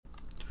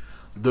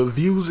The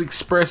views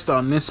expressed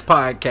on this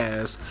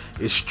podcast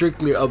is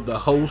strictly of the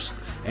host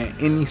and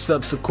any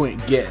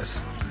subsequent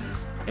guests.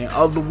 In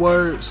other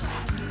words,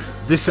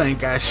 this ain't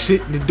got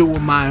shit to do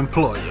with my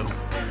employer.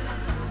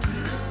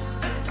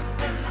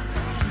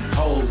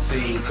 Whole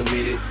team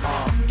committed,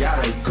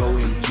 gotta go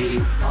and get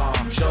it.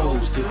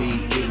 Chose to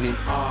be ignorant,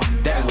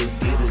 that was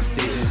the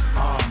decision.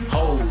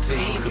 Whole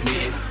team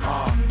committed,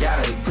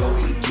 gotta go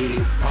and get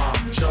it.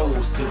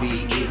 Chose to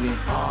be ignorant,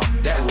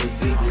 that was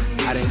the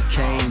decision. I done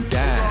came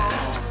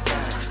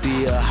down,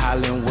 still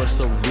hollering what's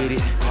up with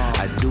it.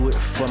 I do it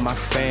for my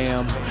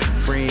fam,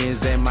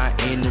 friends and my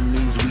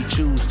enemies. We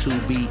choose to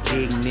be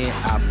ignorant.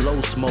 I blow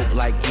smoke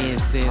like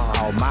incense.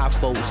 All my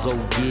folks go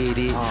get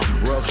it.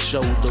 Rough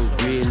show the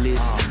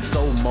realest,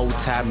 so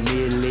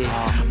multi-million.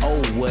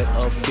 Oh, what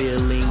a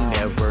feeling.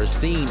 Never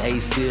seen a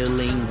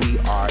ceiling. We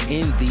are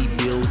in the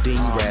building,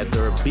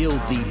 rather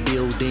build the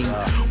building.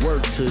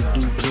 Work to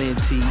do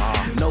plenty,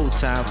 no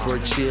time for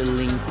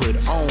chilling. Put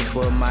on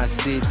for my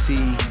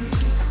city.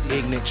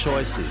 Ignorant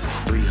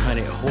choices,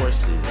 300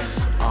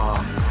 horses.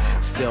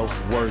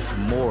 Self-worth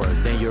more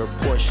than your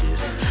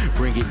Porsches.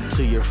 Bring it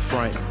to your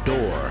front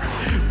door,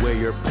 where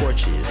your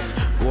porch is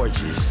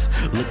gorgeous,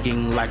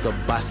 looking like a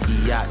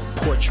Basquiat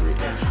portrait.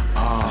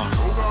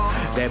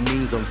 That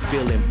means I'm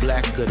feeling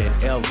blacker than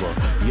ever.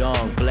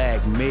 Young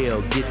black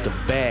male, get the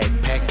bag,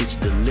 package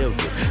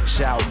delivered.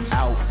 Shout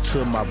out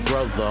to my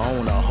brother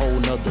on a whole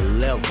nother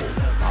level.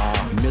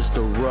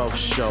 Mr. Rough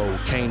Show,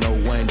 can't no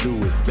one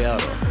do it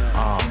better.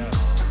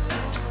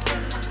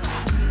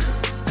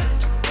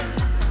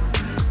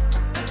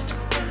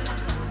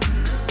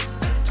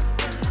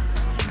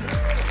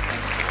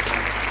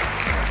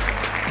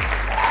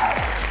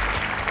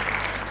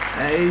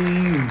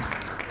 Hey,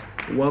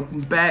 welcome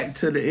back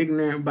to the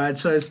Ignorant by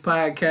Choice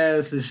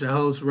podcast. It's your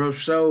host, Rough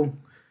Show.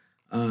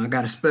 I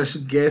got a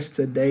special guest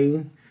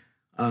today,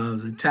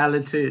 the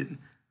talented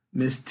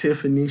Miss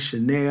Tiffany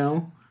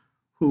Chanel,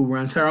 who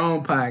runs her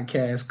own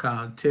podcast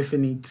called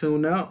Tiffany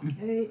Tune Up.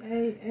 Hey,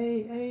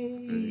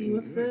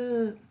 what's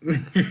up?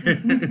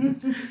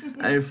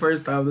 Hey,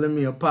 first off, let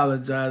me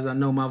apologize. I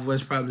know my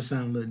voice probably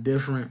sounds a little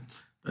different.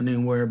 Don't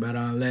even worry about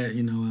all that,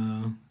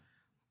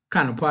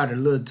 kind of partied a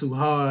little too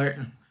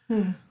hard.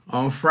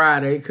 On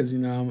Friday, because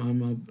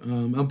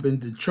I'm up in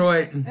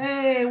Detroit.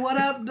 Hey, what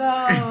up,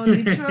 dog?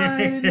 Detroit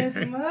in this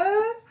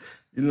mud?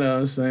 You know what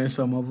I'm saying?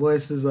 So my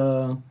voice is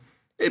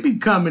it be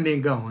coming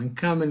and going.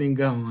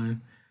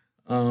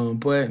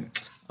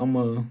 But I'm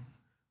gonna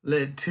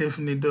let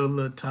Tiffany do a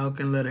little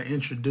talking, let her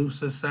introduce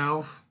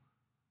herself.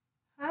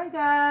 Hi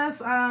guys.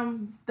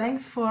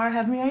 Thanks for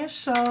having me on your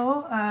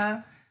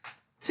show.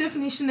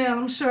 Tiffany Chanel.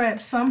 I'm sure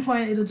at some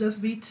point it'll just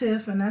be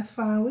Tiff, and that's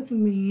fine with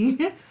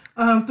me.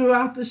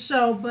 Throughout the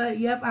show, but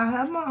yep, I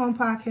have my own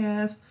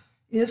podcast.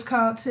 It's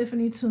called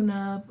Tiffany Tune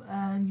Up,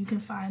 and you can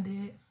find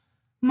it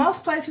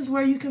most places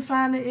where you can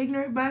find the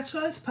Ignorant by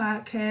Choice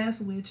podcast,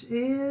 which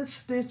is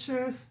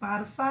Stitcher,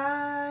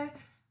 Spotify,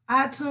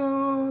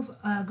 iTunes,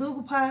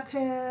 Google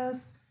Podcasts.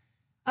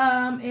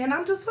 And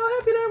I'm just so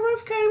happy that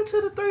Ruff came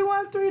to the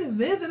 313 to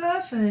visit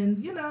us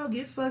and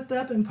get fucked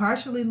up and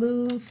partially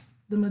lose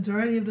the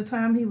majority of the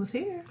time he was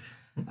here.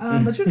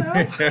 But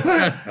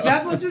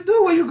that's what you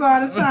do when you go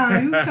out of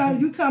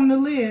town. You come to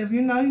live.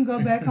 You can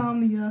go back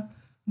home to your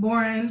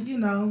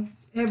boring,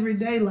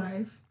 everyday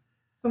life.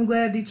 So I'm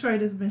glad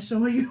Detroit has been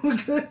showing you a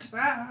good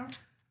time.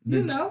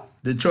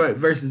 Detroit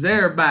versus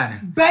everybody.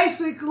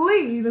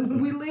 Basically,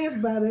 we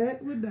live by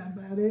that. We die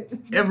by that.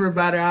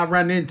 Everybody I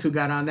run into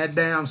got on that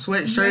damn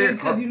sweatshirt.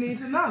 Because you need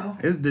to know.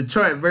 It's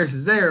Detroit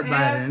versus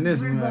everybody in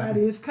this one.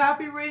 Everybody. It's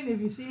copywritten.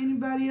 If you see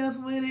anybody else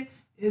with it,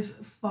 it's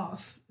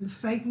false. It's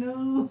fake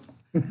news.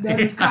 That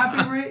is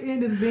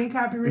copywritten. It's been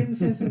copywritten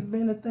since it's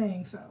been a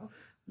thing. So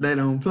they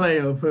don't play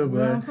up here,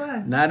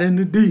 but not in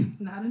the D.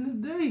 Not in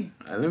the D.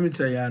 Let me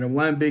tell y'all, the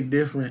one big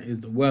difference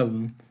is the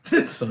weather.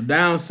 So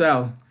down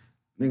south,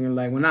 thinking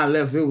like when I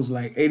left, it was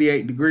like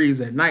 88 degrees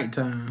at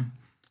nighttime.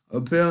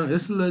 Up here,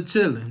 it's a little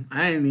chilly.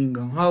 I ain't even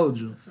gonna hold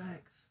you.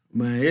 Facts.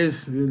 Man,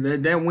 it's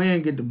that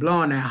wind get to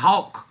blowing that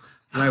hawk,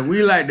 like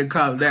we like to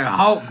call it. That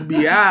hawk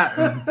be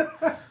out.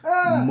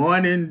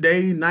 Morning,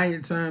 day,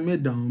 nighttime,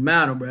 it don't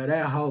matter, bro.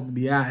 That hawk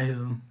be out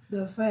here.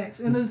 The facts.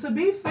 And to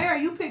be fair,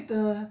 you picked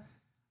a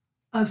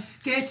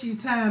sketchy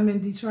time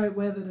in Detroit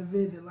weather to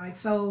visit. Like,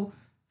 so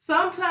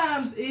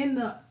sometimes in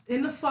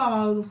the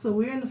fall, so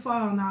we're in the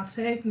fall now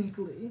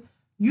technically,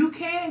 you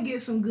can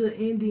get some good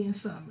Indian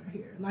summer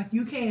here. Like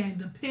you can,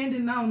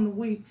 depending on the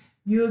week,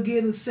 you'll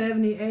get a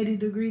 70, 80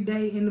 degree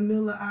day in the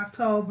middle of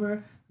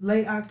October,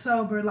 late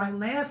October. Like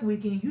last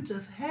weekend, you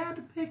just had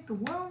to pick the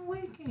one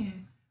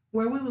weekend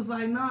where we was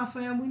like, nah,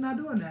 fam, we not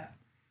doing that.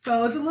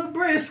 So it's a little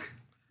brisk,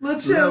 a little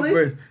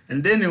chilly.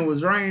 And then it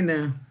was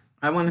raining.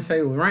 I want to say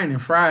it was raining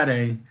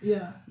Friday.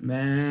 Yeah.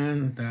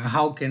 Man, the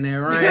hawk in that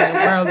rain,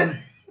 brother.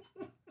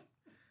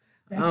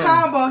 That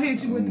combo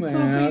hit you with the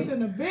 2-piece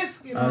and the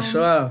biscuit. I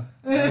sure.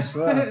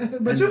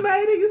 But you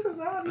made it. You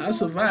survived. I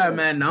survived,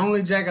 man. The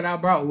only jacket I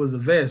brought was a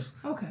vest.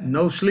 Okay.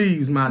 No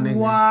sleeves, my nigga.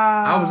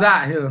 Wow. I was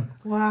out here.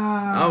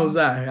 Wow. I was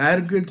out here. I had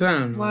a good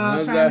time.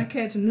 Wow, trying to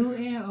catch new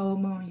and old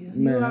ammonia.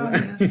 You out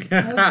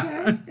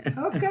here.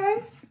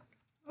 Okay.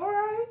 All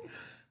right.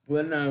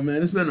 Well, no,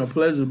 man. It's been a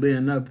pleasure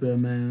being up here,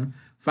 man.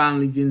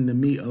 Finally getting to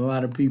meet a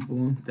lot of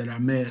people that I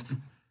met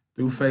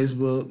through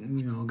Facebook.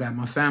 You know, got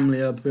my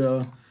family up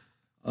here.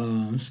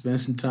 Spent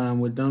some time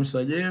with them. So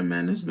yeah,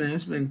 man, it's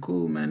been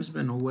cool, man. It's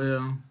been a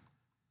well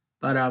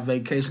thought out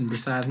vacation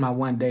besides my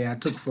one day I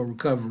took for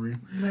recovery.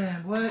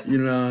 Man, what? You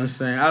know what I'm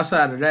saying?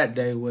 Outside of that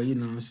day, well, you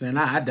know what I'm saying?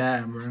 I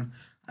died, bro.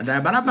 I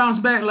died. But I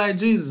bounced back like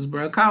Jesus,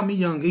 bro. Call me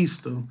Young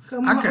Easter.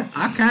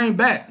 I came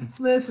back.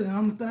 Listen,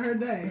 on the third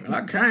day.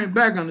 I came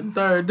back on the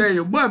third day.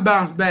 Your boy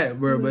bounced back,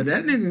 bro. But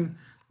that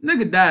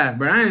nigga died,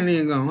 bro. I ain't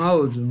even gonna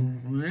hold you.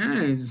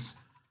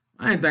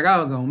 I ain't think I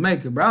was gonna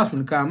make it, bro. I was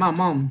finna call my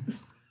mama.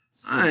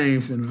 I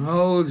ain't finna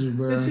hold you,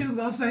 bro. But she was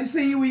gonna say,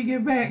 see you when you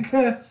get back,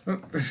 cause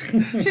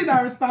she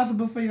not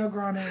responsible for your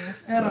grown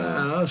ass at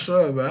all. I'm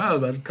sure, bro. I was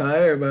about to call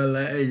everybody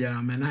like, hey,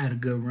 y'all, man, I had a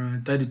good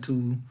run.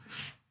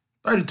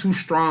 32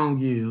 strong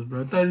years,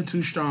 bro.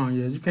 32 strong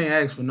years. You can't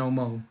ask for no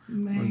more.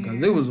 Man.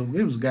 Because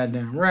it was a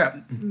goddamn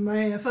rap.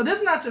 Man, so this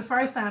is not your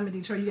first time in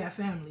Detroit. You got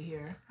family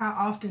here. How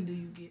often do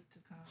you get to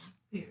come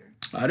here?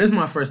 This is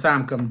my first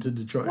time coming to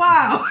Detroit.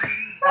 Wow.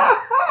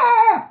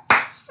 Shut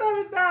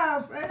it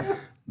down, fam.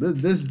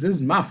 This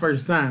is my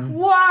first time.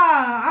 Wow.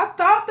 I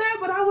thought that,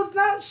 but I was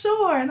not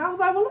sure. And I was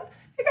like, well, look,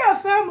 he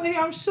got family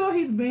here. I'm sure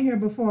he's been here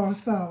before,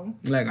 so.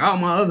 Like, all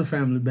my other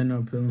family been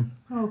up here.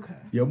 Okay.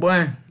 Your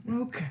boy.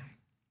 Okay.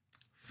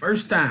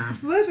 First time.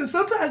 Listen,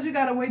 sometimes you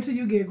gotta wait till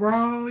you get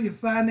grown. Your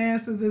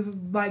finances is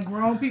like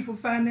grown people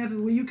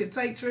finances where you can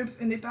take trips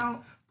and it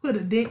don't put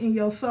a dent in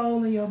your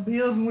soul and your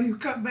bills. And when you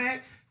come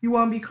back, you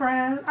won't be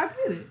crying. I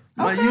get it.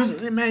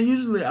 Okay. But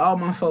usually all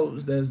my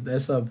folks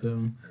that's up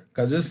here,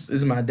 because this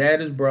is my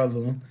daddy's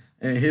brother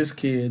and his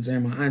kids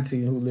and my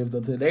auntie who lived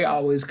up there. They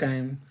always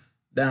came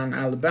down to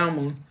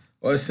Alabama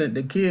or sent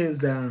the kids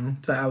down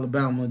to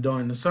Alabama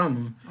during the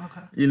summer.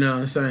 Okay. You know what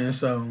I'm saying?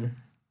 So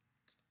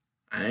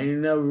I ain't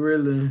never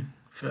really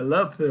fell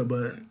up here,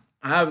 but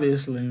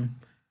obviously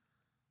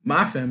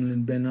my family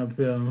been up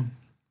here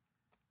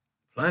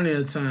plenty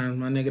of times.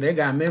 My nigga, they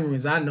got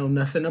memories I know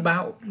nothing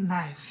about.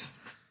 Nice.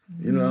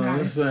 You know what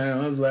I'm saying?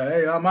 I was like,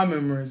 hey, all my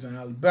memories in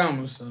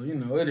Alabama, so, you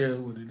know, it is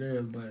what it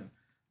is. But,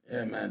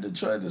 yeah, man,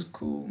 Detroit is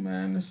cool,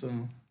 man. It's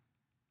a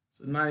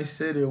nice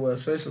city, well,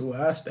 especially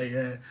where I stay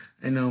at.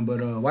 Ain't nothing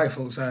but white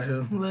folks out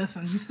here.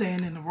 Listen, you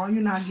staying in the wrong.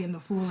 You're not getting the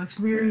full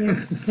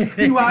experience.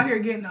 You out here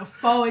getting a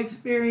full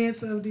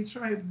experience of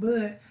Detroit.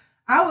 But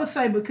I would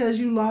say because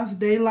you lost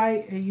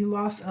daylight and you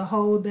lost a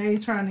whole day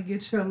trying to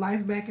get your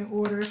life back in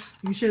order,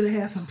 you should have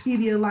had some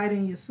Pedialyte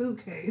in your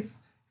suitcase.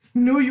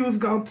 Knew you was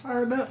gonna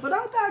turn up, but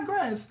I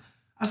digress.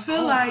 I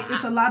feel like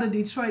it's a lot of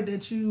Detroit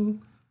that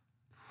you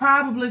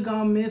probably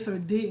gonna miss or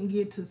didn't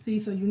get to see,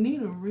 so you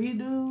need a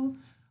redo.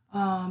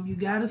 You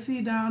gotta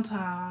see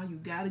downtown. You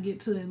gotta get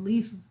to at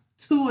least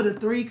 2 of the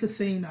 3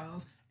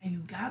 casinos, and you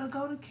gotta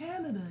go to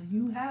Canada.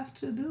 You have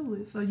to do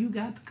it. So you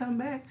got to come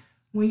back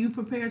when you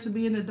prepare to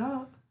be an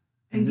adult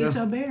and get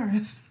your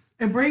bearings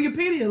and bring your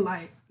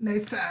Pedialyte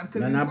next time.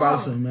 Man, I brought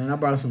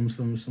some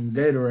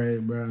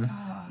Gatorade, bro.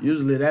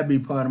 Usually that be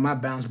part of my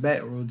bounce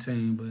back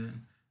routine, but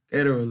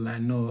Gatorade like,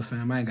 no,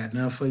 fam, I ain't got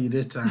nothing for you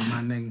this time,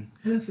 my nigga.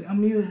 Listen,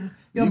 immune.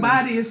 Your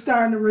body is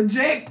starting to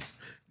reject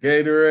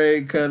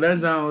Gatorade, cause that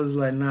John was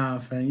like, nah,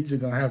 fam, you're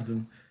gonna have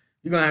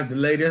to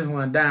lay this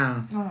one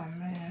down. Oh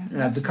man. You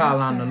have to call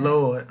on the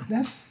Lord.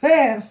 That's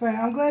sad, fam.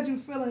 I'm glad you're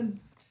feeling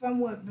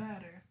somewhat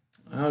better.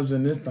 I was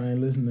in this thing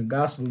listening to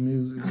gospel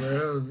music,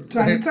 bro.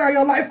 Trying to turn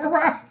your life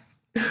around.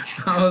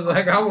 I was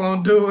like, I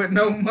won't do it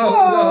no more.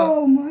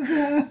 Oh my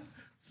God.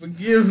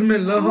 Forgive me,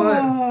 Lord.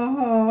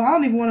 Oh, I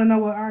don't even want to know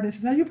what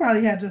artist. No, you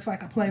probably had just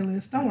like a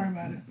playlist. Don't worry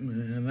about it.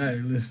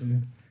 Man,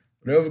 listen.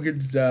 Whatever get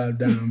the job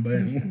done,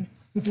 baby.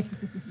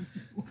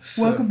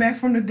 Welcome back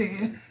from the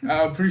dead.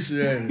 I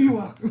appreciate it. You're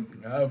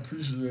welcome. I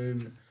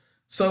appreciate it.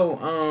 So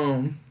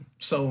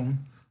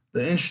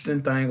the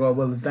interesting thing,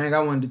 the thing I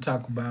wanted to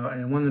talk about,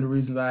 and one of the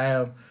reasons I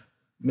have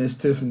Miss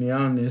Tiffany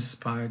on this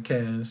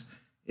podcast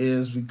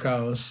is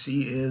because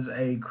she is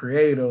a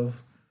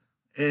creative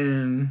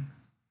in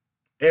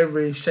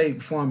every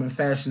shape, form, and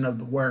fashion of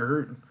the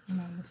word.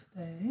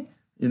 Namaste.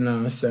 You know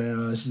what I'm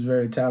saying? She's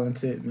very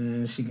talented,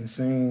 man. She can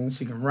sing,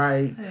 she can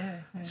write. Hey.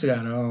 She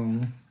got her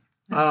own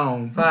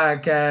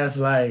podcast.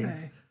 Like,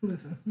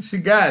 listen. She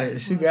got it.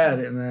 She got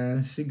it,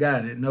 man. She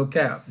got it. No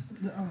cap.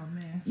 Oh,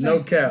 man.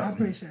 No cap. I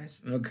appreciate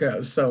you. No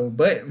cap. So,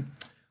 but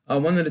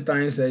one of the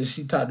things that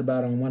she talked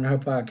about on one of her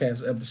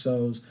podcast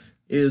episodes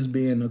is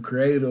being a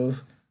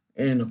creative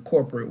in the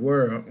corporate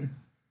world.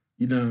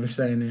 You know what I'm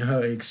saying? And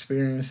her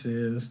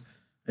experiences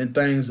and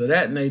things of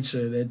that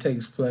nature that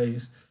takes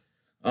place.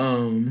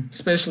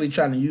 Especially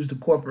trying to use the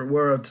corporate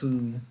world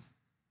to,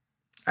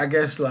 I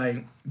guess,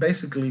 like,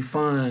 basically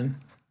fund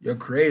your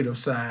creative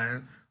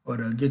side or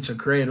to get your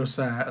creative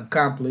side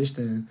accomplished,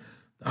 and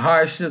the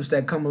hardships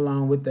that come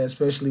along with that,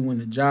 especially when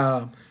the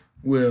job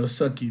will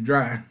suck you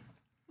dry.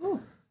 Ooh.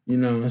 You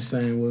know what I'm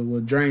saying?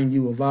 Will drain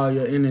you of all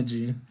your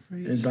energy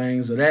and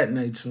things of that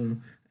nature.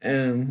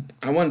 And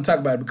I want to talk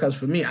about it because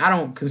for me, I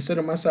don't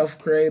consider myself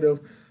creative.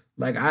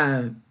 Like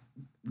I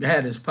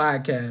had this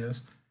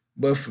podcast,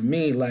 but for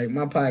me, like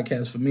my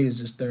podcast for me is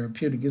just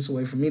therapeutic. It's a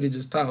way for me to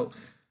just talk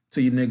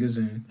to you niggas,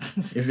 and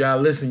if y'all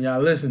listen,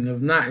 y'all listen.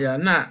 If not, y'all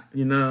not.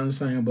 You know what I'm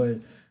saying? But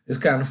it's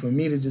kind of for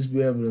me to just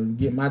be able to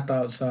get my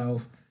thoughts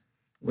off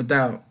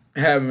without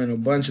having a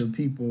bunch of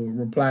people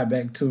reply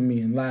back to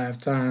me in live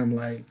time,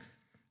 like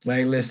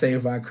let's say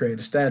if I create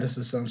a status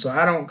or something. So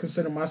I don't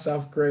consider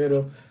myself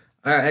creative.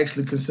 I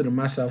actually consider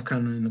myself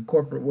kind of in the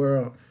corporate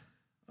world.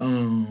 But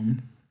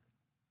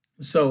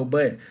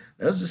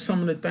those are just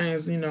some of the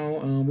things, we're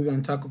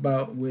going to talk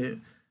about with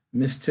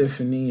Miss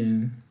Tiffany,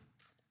 and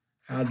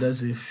how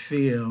does it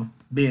feel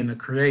being a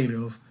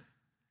creative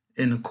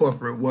in the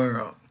corporate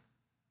world.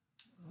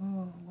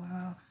 Oh,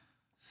 wow.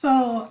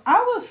 So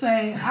I would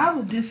say I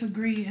would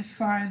disagree as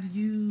far as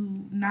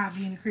you not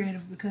being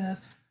creative, because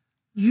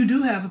you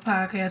do have a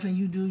podcast and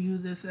you do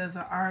use this as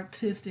an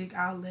artistic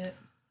outlet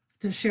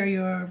to share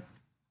your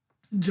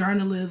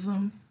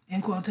journalism,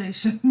 in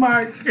quotation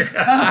marks,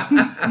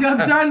 your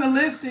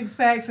journalistic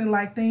facts and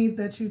like things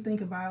that you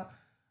think about,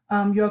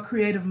 your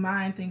creative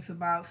mind thinks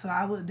about. So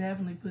I would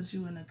definitely put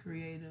you in a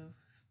creative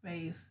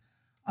space,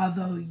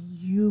 although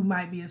you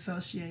might be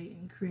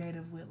associating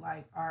creative with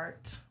like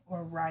art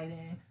or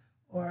writing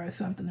or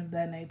something of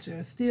that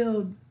nature.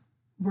 Still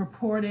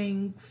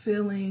reporting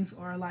feelings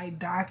or like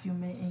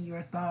documenting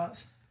your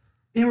thoughts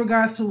in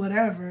regards to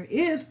whatever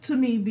is, to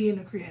me, being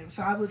a creative.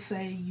 So I would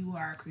say you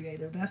are a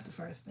creative. That's the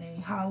first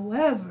thing.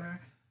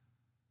 However,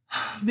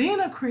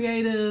 being a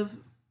creative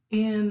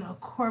in a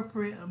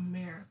corporate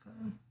America,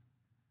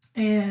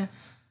 and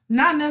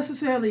not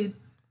necessarily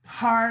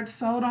hard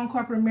sold on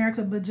corporate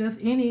America, but just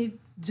any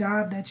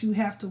job that you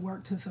have to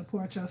work to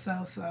support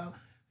yourself. So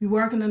you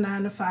work in a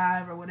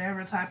 9-to-5 or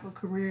whatever type of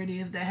career it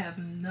is that has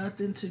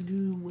nothing to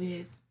do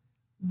with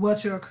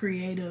what your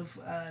creative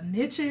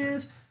niche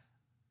is.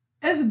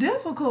 It's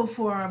difficult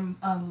for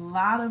a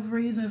lot of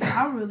reasons.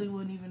 I really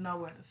wouldn't even know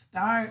where to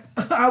start.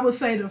 I would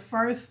say the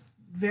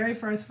very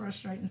first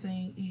frustrating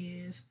thing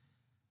is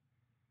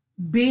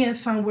being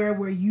somewhere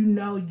where you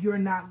know you're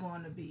not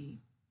going to be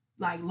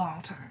like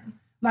long term.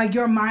 Like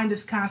your mind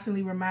is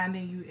constantly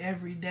reminding you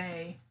every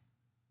day,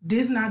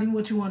 this is not even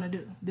what you want to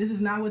do. This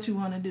is not what you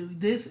want to do.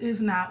 This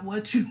is not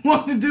what you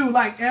want to do,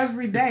 like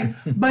every day.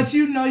 But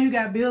you know you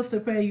got bills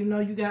to pay. You know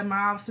you got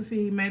mouths to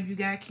feed. Maybe you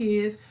got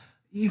kids.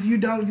 If you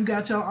don't, you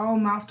got your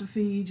own mouth to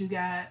feed. You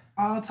got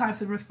all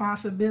types of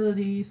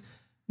responsibilities,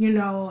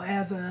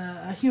 as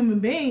a human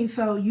being.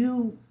 So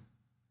you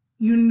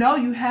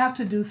have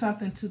to do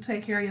something to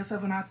take care of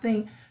yourself. And I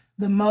think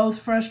the most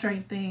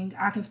frustrating thing,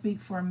 I can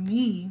speak for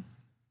me,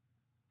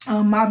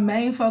 my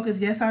main focus,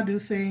 yes, I do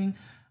sing.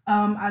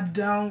 I'm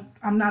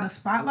not a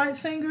spotlight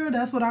singer.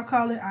 That's what I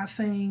call it. I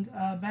sing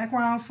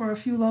background for a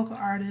few local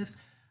artists.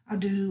 I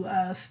do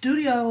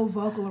studio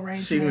vocal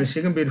arrangements.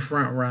 She can be the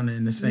front runner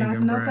in the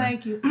singing. No,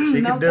 thank you.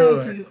 She can do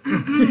it.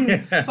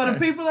 For the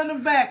people in the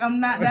back, I'm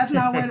not. That's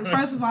not where.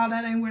 First of all,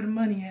 that ain't where the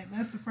money at.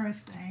 That's the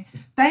first thing.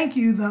 Thank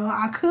you, though.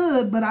 I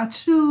could, but I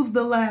choose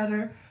the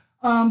latter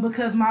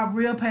because my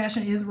real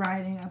passion is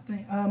writing. I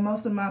think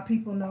most of my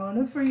people know,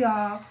 and for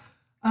y'all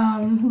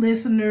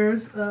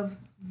listeners of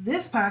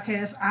this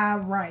podcast, I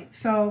write.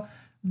 So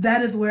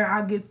that is where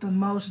I get the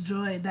most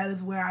joy. That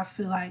is where I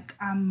feel like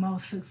I'm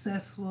most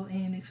successful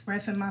in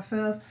expressing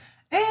myself.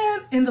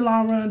 And in the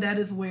long run, that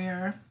is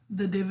where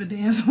the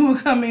dividends will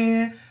come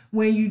in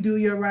when you do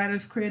your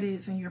writer's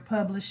credits and your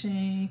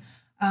publishing,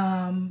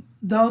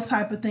 those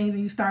type of things,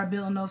 and you start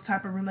building those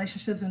type of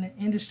relationships in the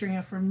industry.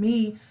 And for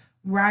me,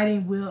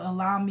 writing will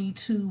allow me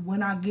to,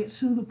 when I get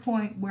to the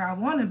point where I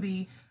want to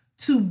be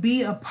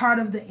a part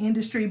of the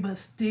industry, but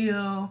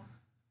still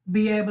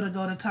be able to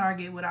go to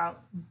Target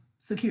without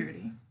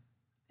security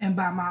and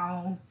buy my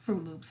own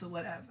Fruit Loops or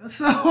whatever.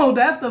 So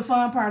that's the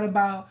fun part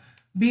about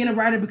being a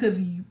writer, because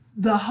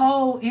the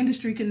whole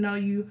industry can know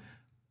you.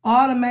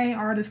 All the main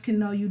artists can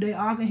know you. They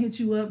all can hit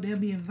you up. They'll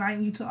be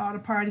inviting you to all the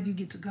parties. You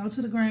get to go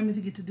to the Grammys.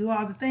 You get to do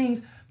all the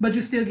things, but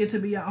you still get to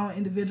be your own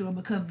individual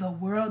because the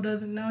world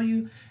doesn't know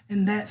you.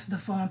 And that's the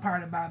fun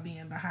part about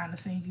being behind the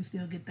scenes. You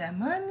still get that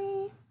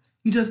money.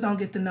 You just don't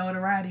get the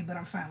notoriety, but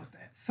I'm fine with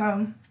that.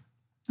 So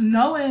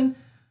knowing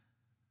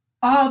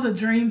all the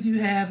dreams you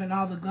have and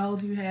all the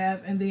goals you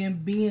have, and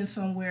then being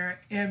somewhere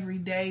every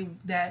day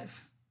that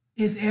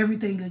is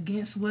everything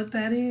against what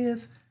that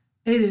is,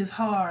 it is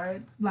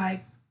hard.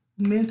 Like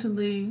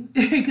mentally,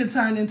 it could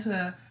turn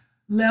into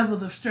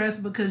levels of stress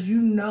because you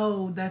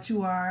know that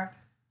you are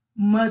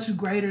much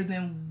greater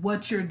than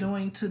what you're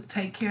doing to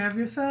take care of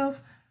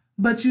yourself,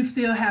 but you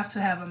still have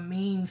to have a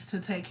means to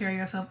take care of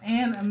yourself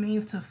and a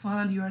means to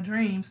fund your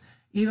dreams.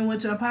 Even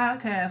with your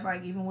podcast,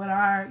 like even with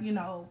our,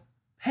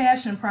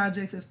 passion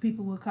projects, as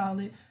people would call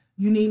it,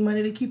 you need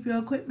money to keep your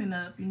equipment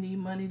up. You need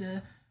money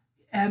to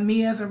And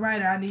me as a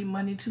writer, I need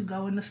money to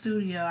go in the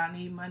studio. I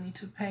need money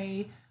to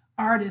pay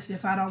artists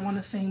if I don't want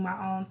to sing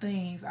my own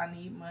things. I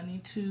need money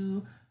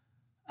to,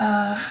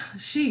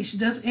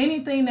 just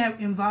anything that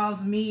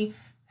involves me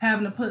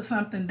having to put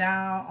something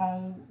down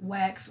on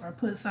wax or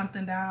put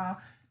something down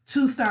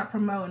to start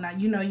promoting.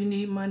 Now, you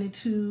need money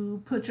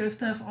to put your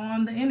stuff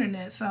on the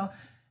internet. So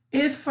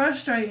it's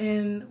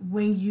frustrating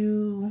when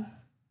you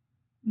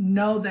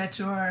know that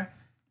your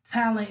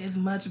talent is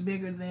much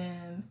bigger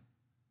than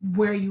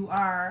where you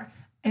are.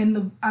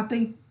 And I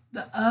think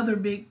the other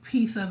big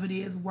piece of it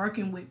is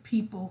working with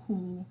people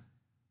who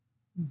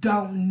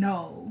don't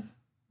know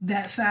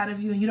that side of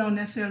you, and you don't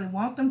necessarily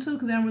want them to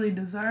because they don't really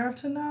deserve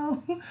to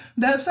know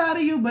that side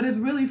of you. But it's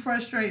really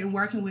frustrating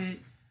working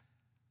with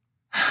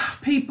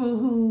people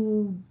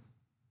who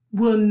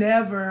will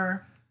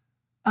never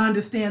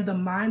understand the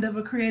mind of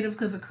a creative,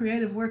 because a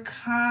creative, we're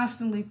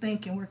constantly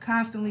thinking, we're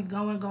constantly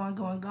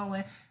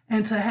going.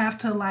 And to have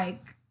to, like,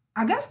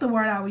 I guess the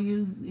word I would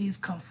use is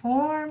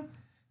conform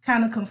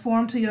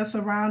to your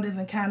surroundings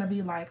and kind of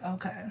be like,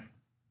 okay,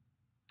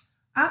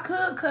 I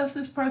could cuss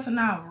this person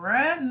out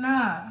right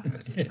now.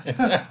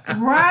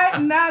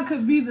 Right now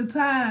could be the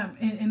time.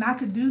 And I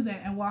could do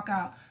that and walk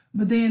out.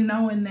 But then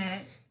knowing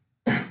that,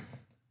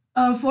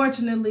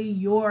 unfortunately,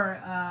 your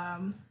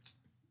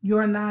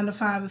 9 to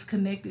 5 is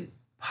connected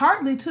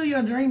partly to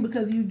your dream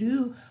because you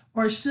do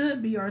or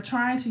should be or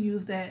trying to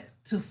use that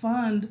to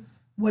fund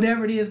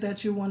whatever it is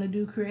that you want to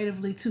do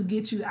creatively to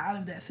get you out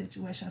of that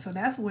situation. So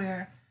that's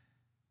where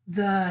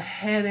the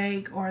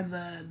headache or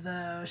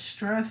the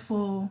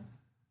stressful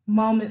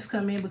moments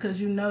come in, because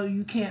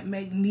you can't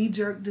make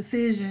knee-jerk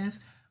decisions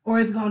or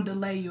it's going to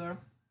delay your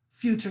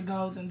future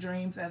goals and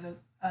dreams as it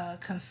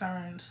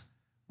concerns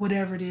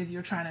whatever it is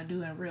you're trying to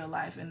do in real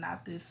life, and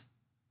not this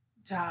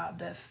job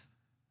that's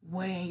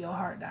weighing your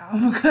heart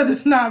down because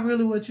it's not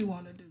really what you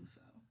want to do.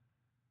 So,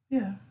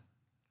 yeah.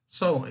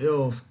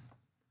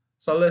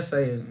 So let's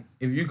say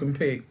if you can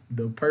pick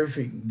the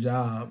perfect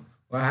job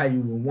or how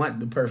you would want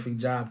the perfect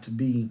job to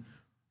be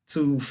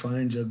to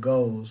fund your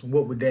goals,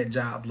 what would that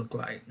job look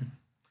like?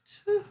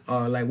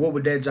 What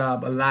would that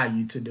job allow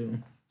you to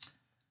do?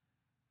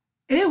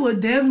 It would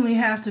definitely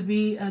have to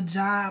be a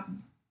job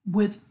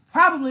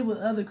probably with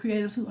other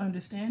creatives who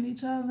understand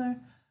each other.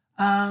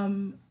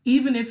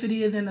 Even if it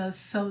is in a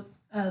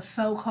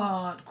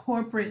so-called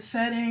corporate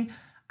setting.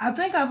 I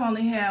think I've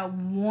only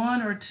had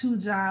 1 or 2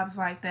 jobs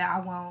like that. I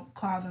won't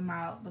call them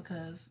out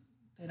because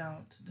they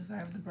don't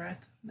deserve the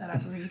breath that I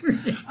breathe.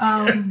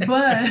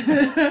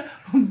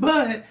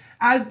 But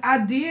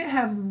I did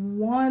have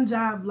one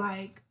job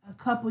like a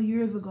couple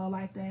years ago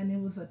like that, and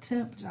it was a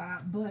temp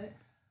job. But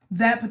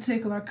that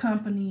particular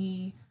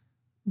company,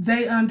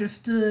 they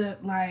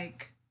understood,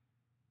 like,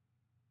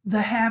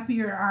 the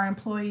happier our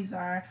employees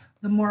are,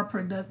 the more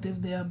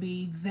productive they'll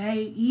be.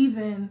 They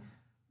even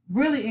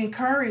really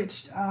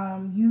encouraged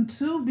you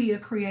to be a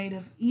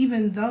creative,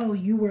 even though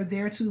you were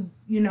there to,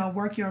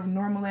 work your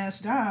normal ass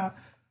job.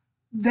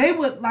 They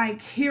would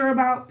like hear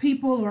about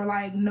people or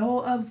like know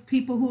of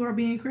people who are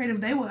being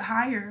creative. They would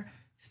hire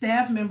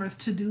staff members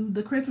to do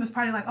the Christmas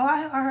party. Like, oh,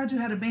 I heard you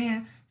had a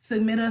band.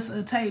 Submit us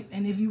a tape,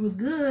 and if you was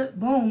good,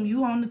 boom,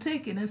 you on the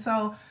ticket. And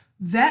so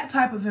that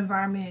type of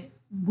environment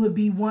would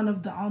be one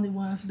of the only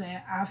ones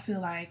that I feel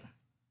like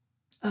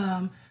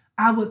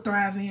I would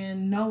thrive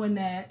in, knowing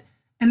that.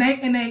 And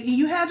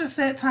you had your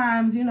set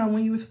times,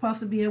 when you were supposed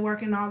to be at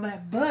work and all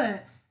that,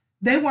 but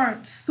they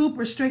weren't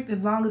super strict as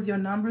long as your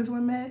numbers were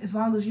met, as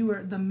long as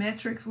the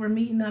metrics were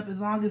meeting up, as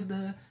long as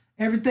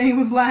everything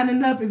was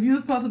lining up. If you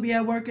were supposed to be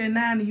at work at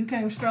 9 and you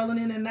came strolling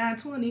in at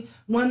 9:20,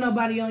 wasn't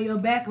nobody on your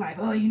back like,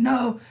 oh,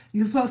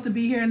 you're supposed to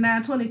be here at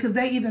 9:20, because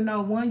they either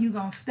know, one, you're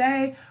going to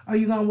stay or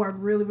you're going to work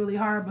really, really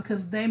hard,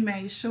 because they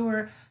made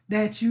sure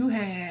that you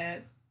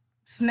had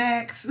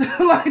snacks.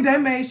 Like, they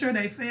made sure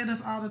they fed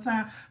us all the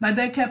time. Like,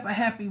 they kept a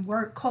happy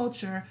work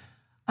culture.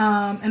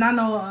 And I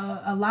know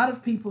a lot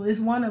of people, it's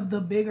one of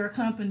the bigger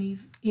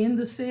companies in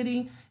the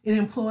city. It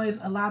employs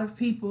a lot of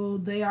people.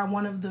 They are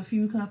one of the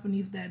few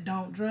companies that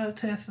don't drug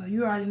test. So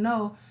you already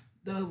know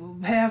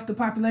half the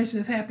population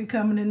is happy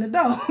coming in the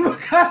door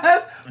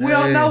because we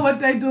don't know what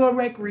they're doing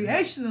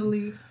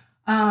recreationally,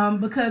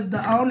 because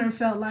the owner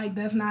felt like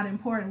that's not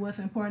important. What's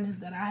important is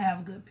that I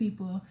have good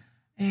people.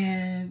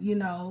 And,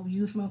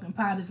 you smoking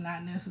pot is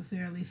not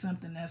necessarily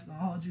something that's going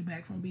to hold you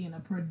back from being a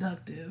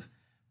productive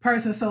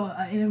person. So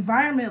an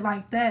environment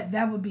like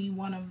that would be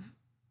one of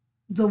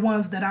the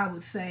ones that I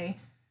would say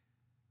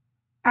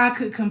I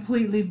could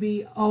completely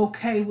be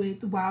okay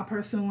with while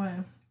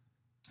pursuing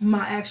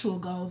my actual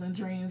goals and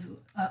dreams.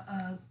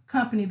 A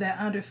company that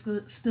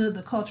understood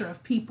the culture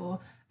of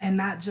people and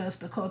not just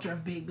the culture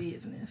of big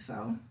business.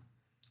 So,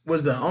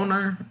 was the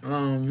owner,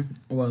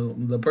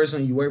 the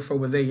person you work for,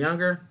 were they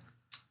younger?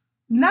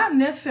 Not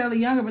necessarily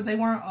younger, but they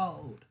weren't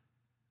old.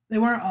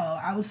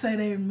 I would say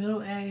they're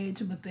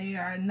middle-aged, but they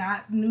are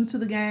not new to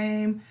the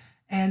game,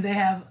 and they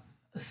have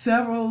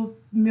several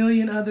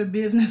million other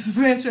business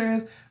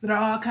ventures that are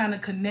all kind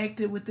of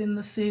connected within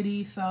the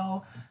city.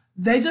 So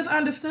they just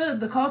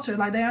understood the culture.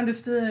 Like, they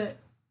understood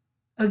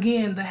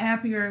again, the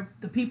happier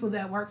the people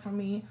that work for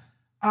me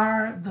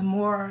are, the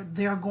more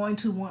they're going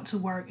to want to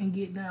work and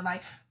get done.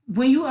 Like,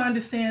 when you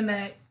understand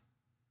that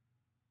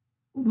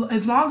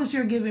as long as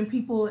you're giving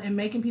people and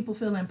making people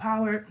feel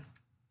empowered,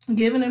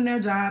 giving them their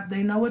job,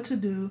 they know what to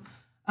do.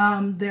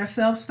 They're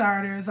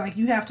self-starters. Like,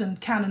 you have to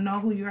kind of know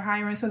who you're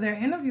hiring. So their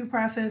interview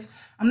process,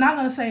 I'm not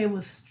going to say it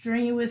was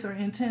strenuous or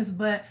intense,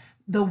 but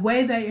the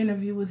way they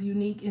interview was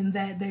unique in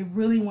that they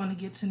really want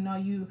to get to know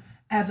you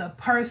as a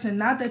person.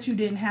 Not that you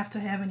didn't have to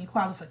have any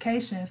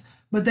qualifications,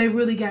 but they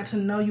really got to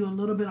know you a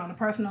little bit on a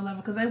personal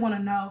level, because they want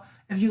to know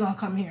if you're going to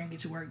come here and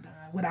get your work done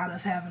without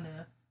us having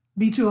to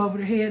beat you over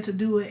the head to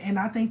do it. And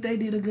I think they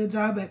did a good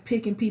job at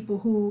picking people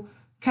who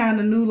kind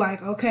of knew,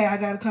 like, okay, I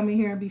got to come in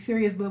here and be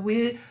serious. But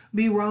we'd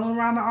be rolling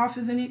around the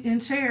office in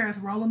chairs,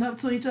 rolling up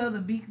to each other,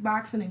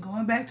 beatboxing and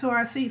going back to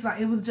our seats.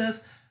 Like,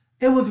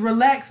 it was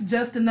relaxed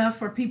just enough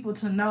for people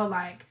to know,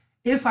 like,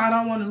 if I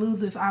don't want to lose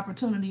this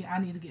opportunity, I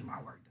need to get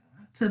my work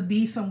done. To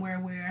be somewhere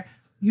where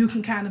you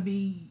can kind of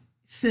be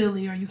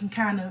silly, or you can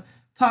kind of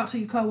talk to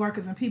your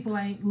coworkers and people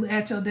ain't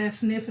at your desk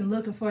sniffing,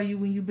 looking for you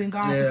when you've been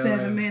gone for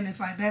 7 minutes,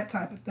 like that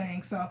type of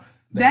thing. So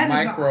that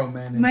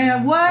micromanagement,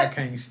 man, what? I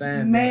can't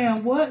stand man,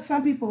 that. what?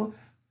 Some people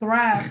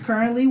thrive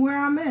currently where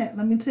I'm at.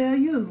 Let me tell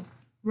you.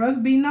 Russ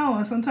be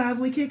knowing. Sometimes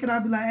we kick it. I'll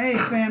be like, hey,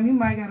 fam, you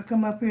might got to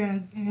come up here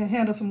and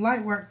handle some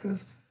light work,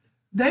 because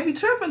they be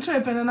tripping.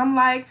 And I'm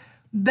like,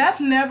 that's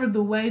never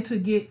the way to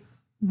get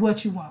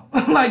what you want.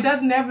 Like,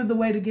 that's never the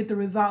way to get the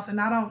results.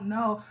 And I don't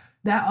know,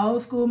 that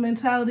old school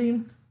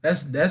mentality.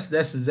 That's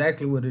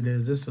exactly what it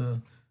is. It's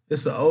an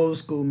old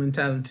school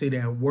mentality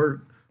that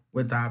worked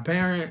with our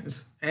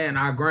parents and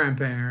our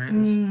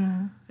grandparents,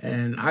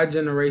 and our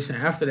generation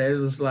after that. It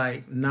was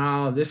like,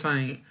 no, this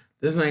ain't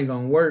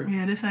gonna work.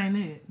 Yeah, this ain't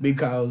it.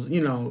 Because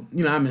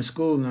I'm in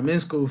school, and I'm in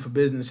school for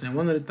business, and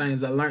one of the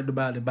things I learned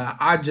about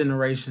our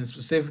generation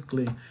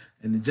specifically,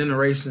 and the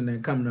generation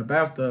that coming up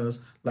after us,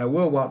 like,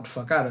 we'll walk the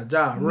fuck out of a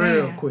job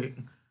real quick.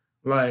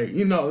 Like,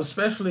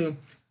 especially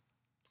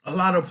a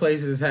lot of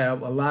places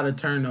have a lot of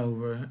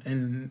turnover,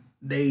 and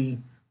they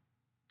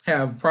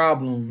have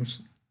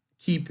problems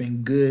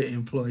keeping good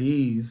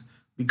employees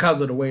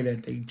because of the way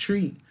that they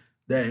treat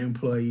their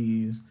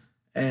employees.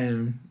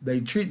 And they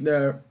treat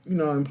their,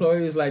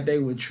 employees like they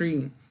would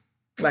treat,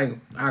 like,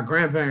 our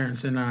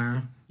grandparents and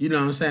our,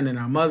 and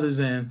our mothers.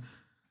 And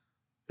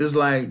it's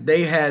like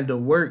they had to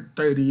work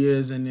 30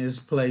 years in this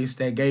place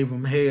that gave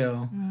them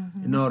hell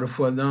in order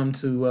for them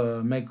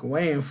to make a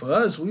way. And for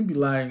us, we'd be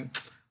like,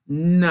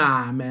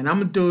 nah, man, I'm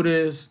going to do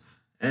this.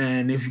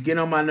 And if you get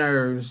on my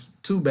nerves,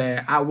 too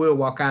bad, I will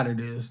walk out of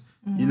this.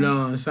 You know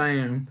what I'm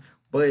saying?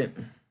 But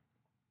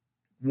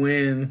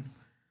when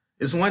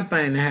it's one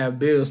thing to have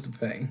bills to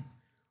pay,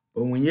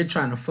 but when you're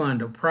trying to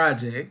fund a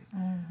project,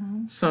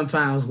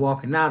 sometimes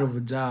walking out of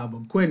a job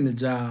or quitting a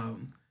job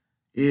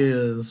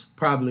is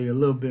probably a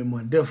little bit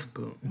more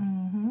difficult.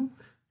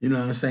 You know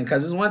what I'm saying?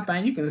 Because it's one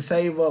thing, you can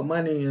save up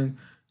money and,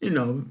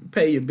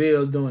 pay your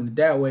bills doing it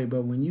that way.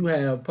 But when you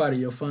have part of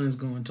your funds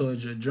going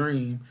towards your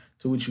dream,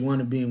 to what you want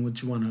to be and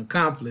what you want to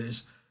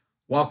accomplish,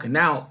 walking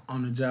out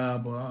on a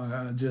job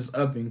or just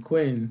up and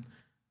quitting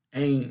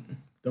ain't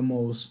the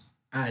most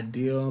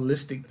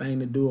idealistic thing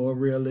to do, or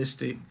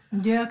realistic.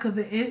 Yeah, because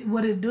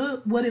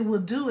what it will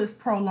do is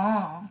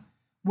prolong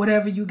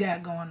whatever you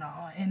got going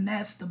on. And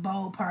that's the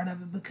bold part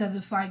of it, because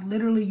it's like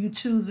literally you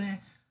choosing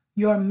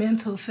your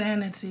mental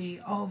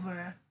sanity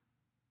over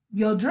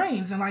your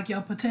dreams and like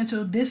your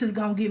potential. This is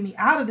going to get me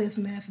out of this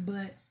mess,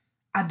 but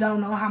I don't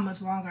know how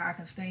much longer I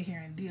can stay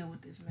here and deal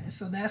with this mess.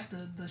 So that's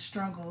the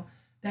struggle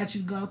that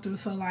you go through.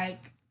 So,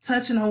 like,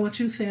 touching on what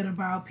you said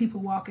about people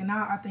walking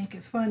out, I think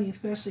it's funny,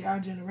 especially our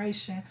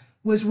generation,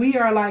 which we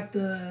are like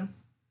the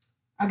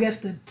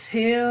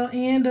tail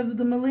end of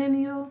the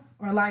millennial,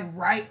 or like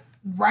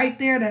right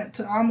there, that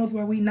to almost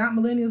where we not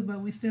millennials,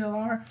 but we still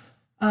are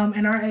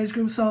in our age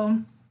group.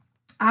 So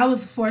I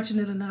was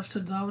fortunate enough to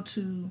go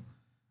to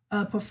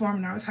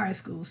performing arts high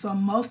school. So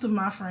most of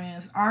my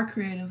friends are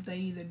creative. They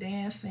either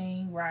dance,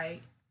 sing,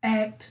 write,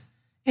 act.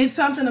 It's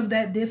something of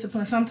that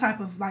discipline, some type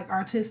of like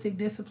artistic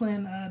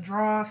discipline,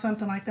 draw,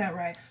 something like that,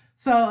 right?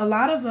 So a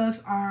lot of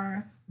us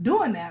are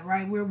doing that,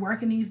 right? We're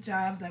working these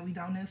jobs that we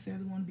don't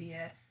necessarily want to be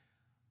at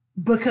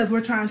because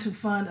we're trying to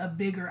fund a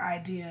bigger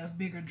idea, a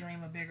bigger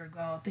dream, a bigger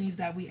goal, things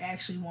that we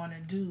actually want to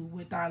do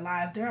with our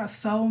lives. There are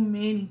so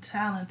many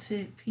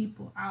talented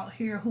people out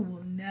here who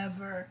will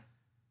never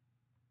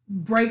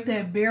break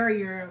that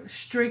barrier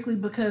strictly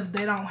because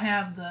they don't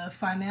have the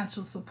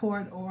financial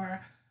support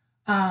or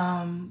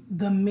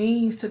the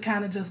means to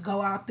kind of just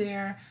go out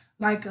there,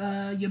 like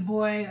your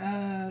boy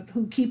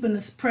who keeping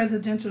this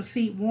presidential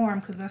seat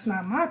warm, because that's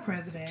not my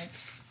president,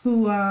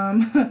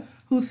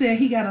 who said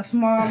he got a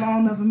small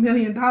loan of $1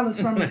 million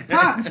from his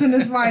pops. And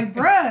it's like,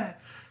 bruh,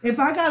 if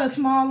I got a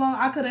small loan,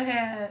 I could have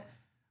had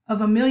of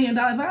 $1 million.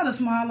 If I got a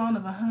small loan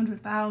of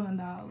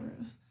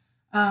 $100,000,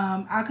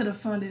 I could have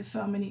funded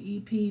so many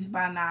EPs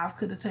by now. I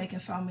could have taken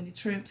so many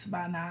trips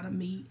by now to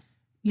meet,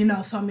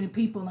 so many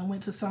people and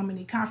went to so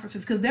many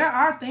conferences. Because there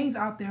are things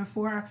out there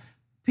for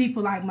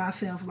people like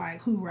myself,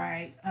 like who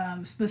write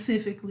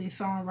specifically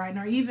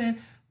songwriting or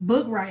even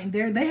book writing.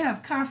 They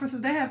have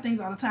conferences, they have things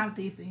all the time.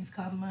 These things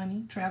cost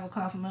money, travel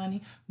costs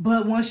money.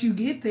 But once you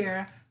get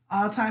there,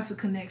 all types of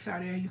connects are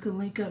there. You can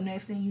link up.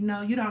 Next thing you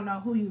know, you don't know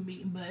who you're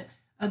meeting, but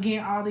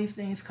again, all these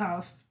things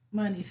cost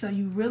money. So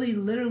you really,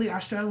 literally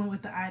are struggling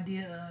with the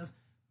idea of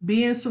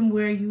being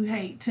somewhere you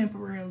hate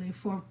temporarily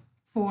for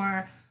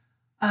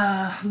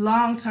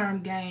long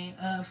term gain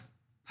of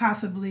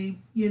possibly,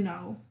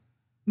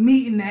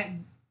 meeting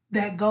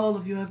that goal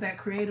of yours, that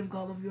creative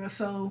goal of yours.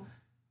 So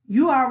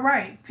you are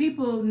right.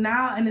 People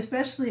now, and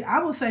especially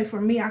I would say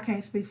for me, I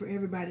can't speak for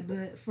everybody,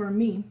 but for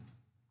me,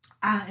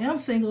 I am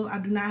single. I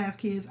do not have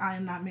kids. I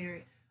am not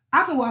married.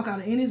 I can walk out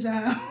of any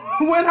job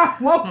when I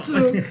want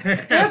to,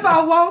 if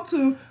I want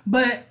to,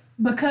 but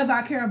because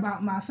I care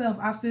about myself,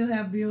 I still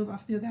have bills. I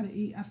still got to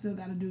eat. I still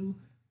got to do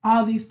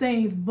all these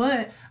things.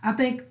 But I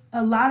think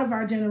a lot of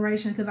our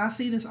generation, because I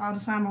see this all the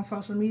time on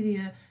social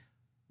media,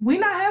 we're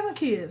not having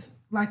kids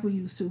like we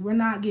used to. We're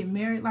not getting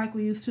married like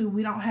we used to.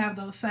 We don't have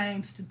those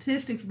same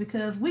statistics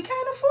because we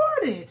can't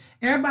afford it.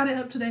 Everybody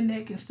up to their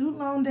neck in student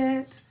loan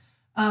debts.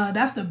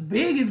 That's the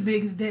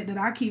biggest debt that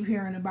I keep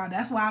hearing about.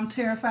 That's why I'm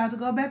terrified to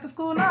go back to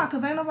school now,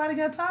 because ain't nobody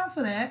got time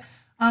for that.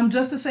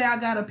 Just to say I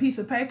got a piece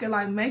of paper,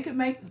 like make it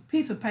make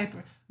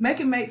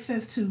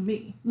sense to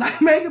me.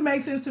 Like make it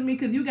make sense to me,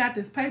 because you got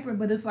this paper,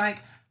 but it's like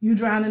you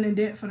drowning in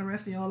debt for the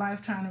rest of your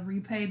life trying to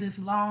repay this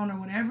loan or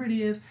whatever it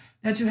is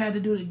that you had to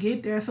do to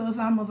get there. So it's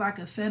almost like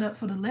a setup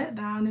for the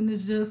letdown. And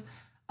it's just,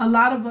 a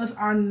lot of us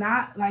are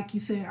not, like you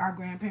said, our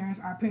grandparents,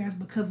 our parents,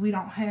 because we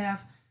don't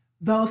have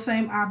those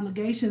same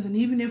obligations. And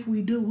even if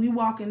we do, we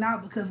walking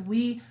out because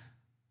we,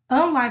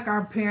 unlike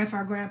our parents,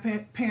 our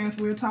grandparents,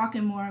 we're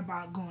talking more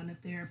about going to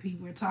therapy.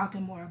 We're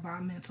talking more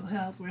about mental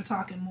health. We're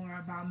talking more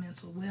about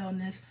mental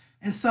wellness.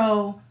 And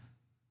so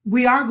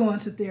we are going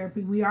to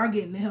therapy. We are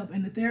getting the help.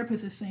 And the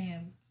therapist is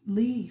saying,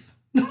 leave.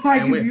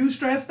 Like, if you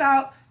stressed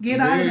out,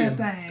 get out of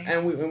that thing.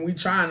 And we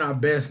trying our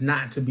best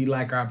not to be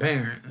like our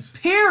parents.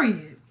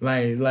 Period.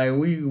 Like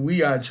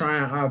we are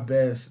trying our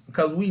best,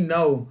 because we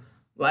know,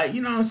 like,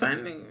 you know what I'm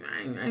saying?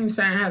 I ain't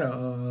saying I had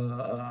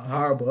a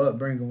horrible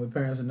upbringing with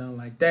parents and nothing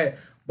like that,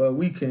 but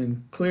we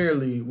can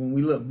clearly, when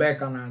we look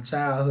back on our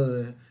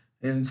childhood,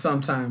 and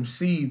sometimes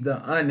see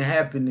the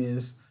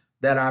unhappiness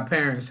that our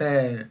parents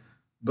had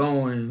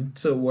going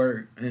to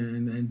work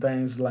and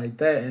things like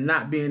that, and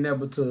not being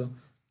able to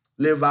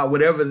live out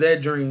whatever their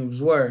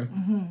dreams were,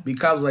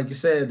 because, like you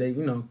said, they,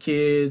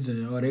 kids,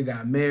 or they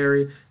got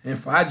married. And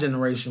for our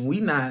generation, we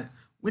not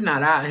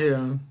out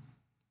here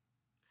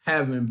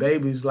having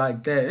babies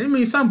like that. I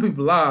mean, some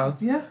people are,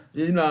 yeah,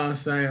 you know what I'm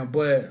saying,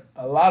 but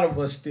a lot of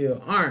us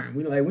still aren't.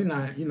 We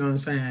not, you know what I'm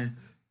saying,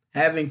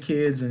 having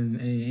kids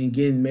and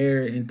getting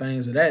married and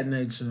things of that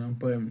nature.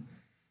 But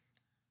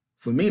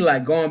for me,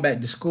 like, going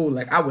back to school,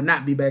 like, I would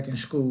not be back in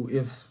school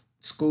if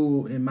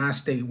school in my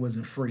state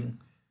wasn't free.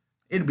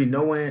 It'd be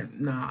nowhere.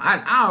 No,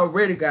 I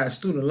already got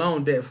student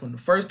loan debt from the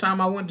first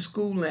time I went to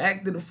school and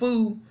acted a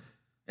fool,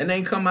 and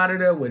they come out of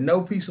there with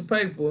no piece of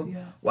paper.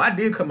 Yeah. Well, I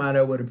did come out of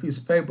there with a piece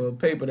of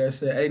paper that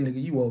said, "Hey, nigga,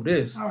 you owe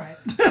this." All right.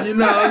 You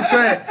know what I'm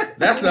saying?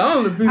 That's the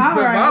only piece of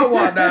paper I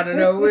walked out of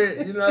there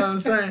with. You know what I'm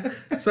saying?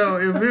 So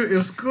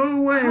if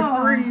school wasn't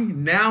free,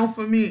 now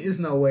for me, it's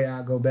no way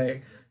I go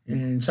back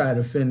and try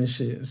to finish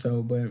it.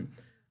 So, but let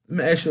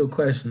me ask you a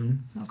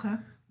question. Okay.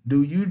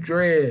 Do you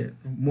dread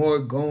more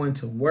going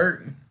to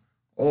work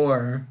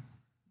or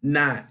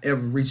not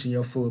ever reaching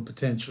your full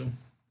potential?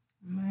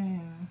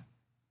 Man,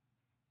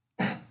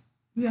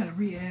 you gotta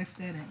re-ask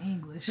that in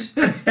English.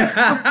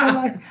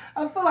 I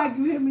feel like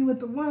you hit me with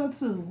the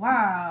 1-2.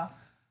 Wow.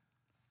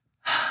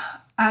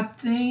 I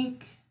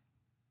think,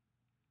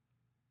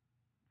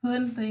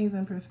 putting things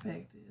in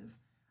perspective,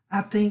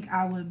 I think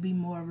I would be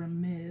more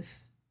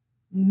remiss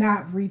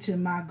not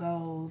reaching my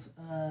goals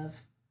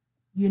of,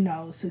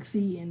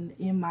 succeeding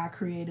in my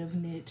creative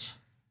niche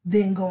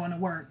than going to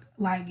work.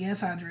 Like,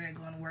 yes, I dread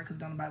going to work because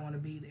don't nobody want to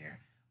be there.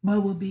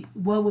 But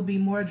what would be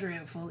more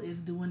dreadful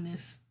is doing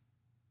this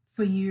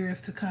for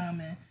years to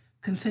come and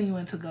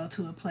continuing to go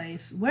to a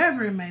place,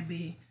 wherever it may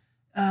be,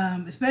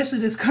 especially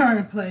this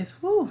current place.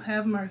 Whew,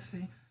 have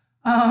mercy.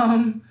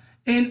 And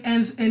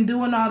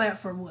doing all that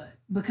for what?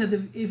 Because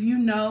if you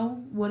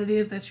know what it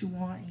is that you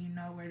want and you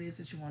know where it is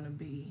that you want to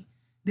be,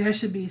 there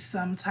should be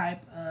some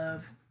type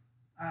of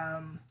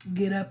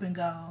get up and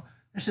go.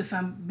 There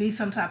should be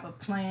some type of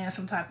plan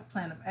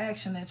of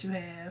action that you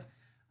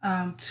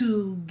have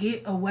to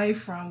get away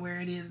from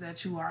where it is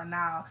that you are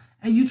now.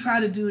 And you try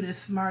to do it as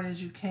smart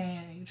as you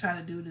can. You try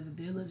to do it as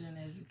diligent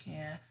as you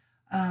can.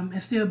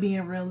 And still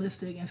being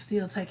realistic and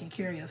still taking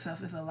care of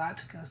yourself is a lot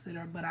to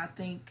consider. But I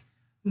think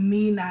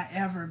me not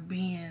ever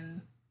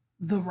being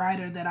the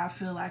writer that I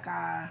feel like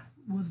I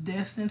was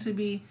destined to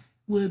be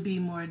would be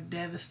more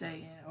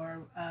devastating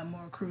or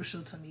more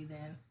crucial to me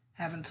than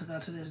having to go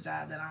to this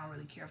job that I don't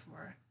really care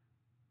for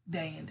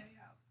day in, day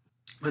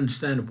out.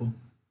 Understandable.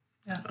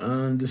 Yeah.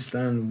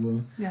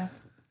 Understandable. Yeah.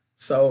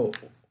 So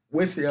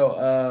with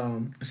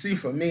your see,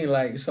 for me,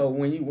 like, so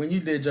when you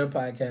did your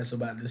podcast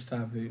about this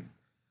topic,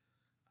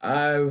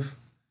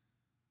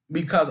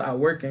 Because I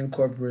work in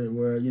corporate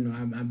where,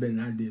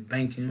 I did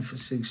banking for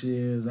 6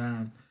 years.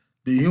 I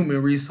do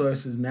human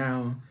resources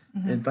now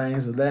and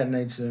things of that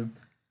nature.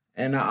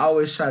 And I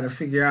always try to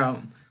figure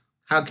out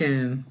how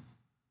can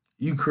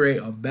you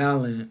create a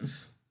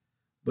balance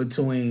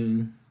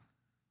between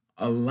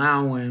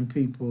allowing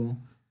people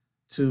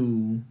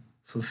to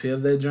fulfill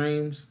their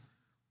dreams,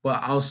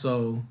 but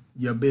also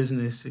your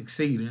business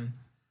succeeding.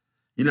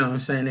 You know what I'm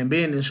saying? And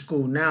being in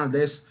school now,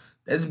 that's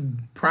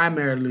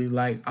primarily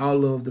like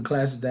all of the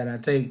classes that I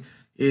take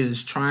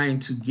is trying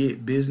to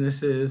get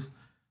businesses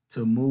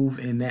to move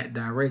in that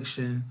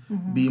direction,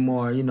 be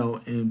more,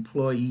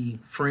 employee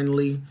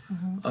friendly,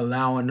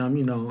 allowing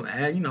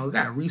them,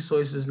 got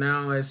resources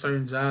now at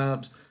certain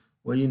jobs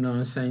where, you know what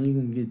I'm saying, you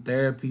can get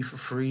therapy for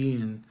free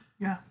and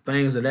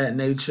things of that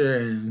nature,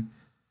 and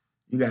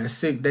you got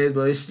sick days,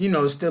 but it's,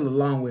 it's still a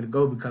long way to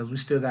go because we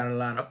still got a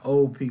lot of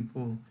old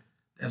people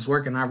that's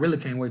working. I really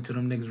can't wait till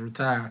them niggas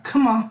retire.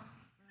 Come on.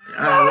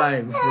 For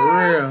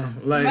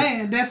real.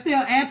 Man, they're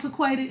still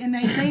antiquated in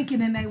their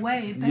thinking and their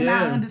ways. They're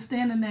not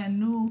understanding that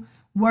new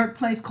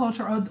workplace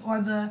culture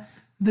or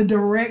the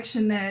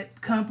direction that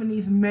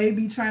companies may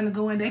be trying to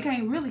go in. They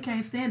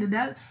can't stand it.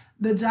 That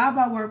the job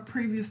I worked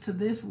previous to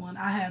this one,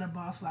 I had a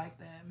boss like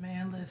that.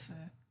 Man,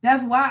 listen.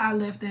 That's why I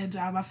left that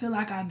job. I feel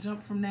like I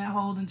jumped from that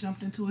hole and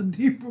jumped into a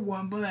deeper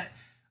one. But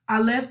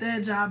I left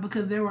that job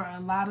because there were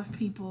a lot of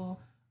people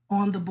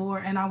on the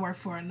board, and I worked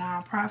for a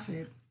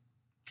nonprofit.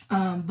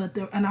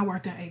 And I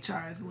worked in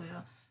HR as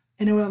well.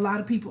 And there were a lot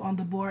of people on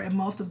the board, and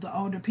most of the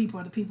older people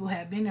or the people who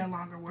had been there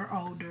longer were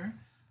older.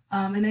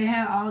 And they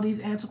had all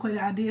these antiquated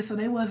ideas, so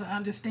they wasn't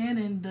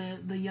understanding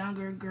the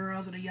younger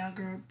girls or the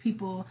younger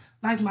people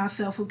like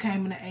myself who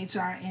came into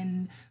HR.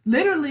 And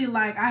literally,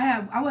 like,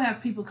 I would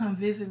have people come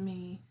visit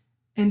me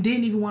and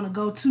didn't even want to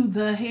go to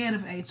the head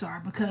of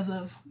HR because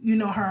of,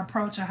 her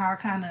approach and how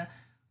kind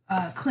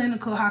of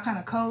clinical, how kind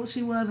of cold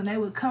she was. And they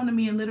would come to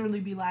me and literally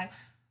be like,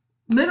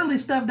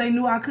 stuff they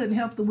knew I couldn't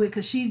help them with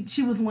because she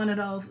was one of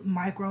those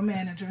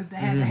micromanagers that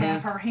had to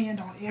have her hand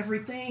on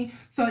everything.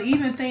 So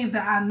even things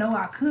that I know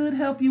I could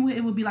help you with,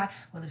 it would be like,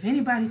 well, if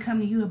anybody come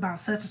to you about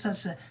such and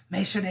such,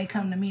 make sure they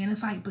come to me. And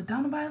it's like, but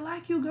don't nobody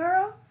like you,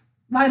 girl.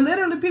 Like,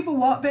 literally, people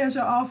walk past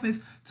your office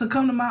to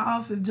come to my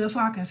office just so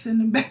I can send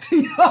them back to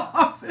your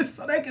office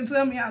so they can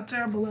tell me how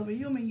terrible of a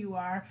human you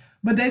are.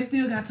 But they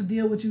still got to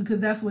deal with you because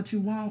that's what you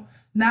want.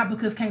 Not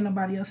because can't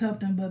nobody else help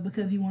them, but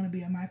because you want to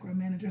be a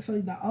micromanager. So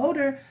the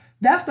older...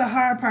 That's the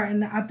hard part,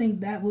 and I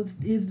think that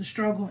is the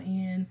struggle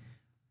in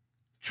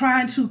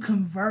trying to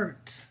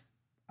convert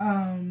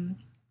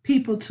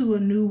people to a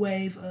new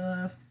wave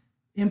of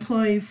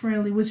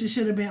employee-friendly, which it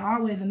should have been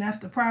always, and that's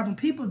the problem.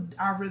 People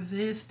are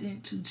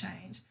resistant to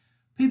change.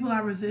 People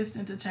are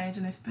resistant to change,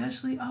 and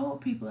especially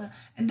old people,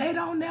 and they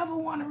don't never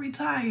want to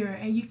retire,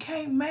 and you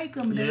can't make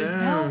them. They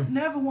don't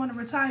never want to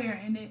retire,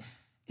 and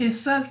it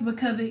sucks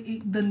because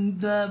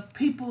the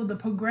people, the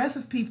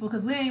progressive people,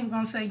 because we ain't even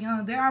gonna say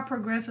young. There are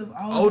progressive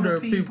older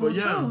people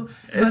too.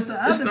 It's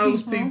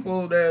those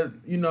people that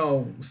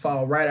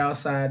fall right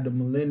outside the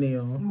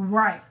millennial.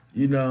 Right.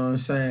 You know what I'm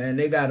saying? And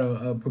they got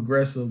a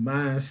progressive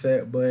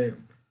mindset, but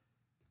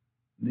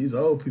these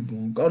old people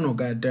don't go no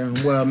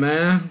goddamn well,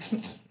 man.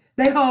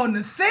 They holding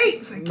the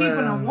seats and keeping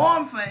them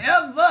warm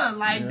forever.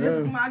 Like, this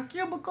is my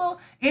cubicle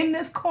in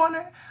this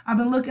corner. I've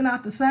been looking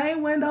out the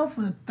same window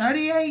for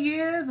 38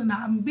 years, and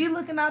I'll be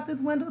looking out this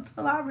window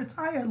till I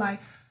retire.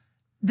 Like,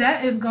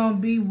 that is going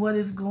to be what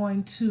is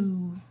going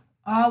to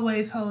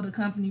always hold a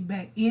company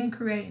back in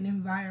creating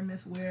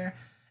environments where,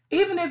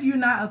 even if you're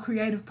not a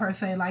creative per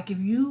se, like if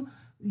you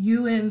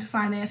in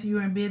finance,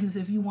 you're in business,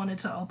 if you wanted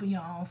to open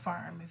your own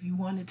firm, if you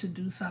wanted to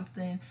do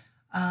something,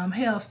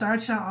 hell,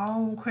 start your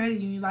own credit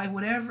union, like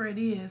whatever it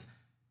is,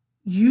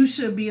 you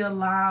should be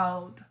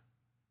allowed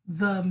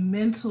the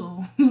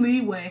mental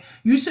leeway.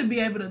 You should be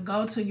able to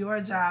go to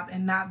your job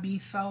and not be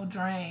so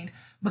drained.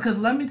 Because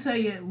let me tell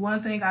you,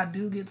 one thing I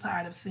do get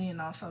tired of seeing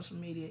on social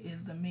media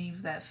is the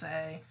memes that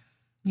say,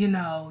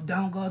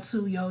 don't go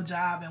to your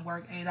job and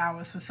work 8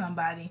 hours for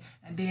somebody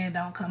and then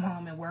don't come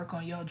home and work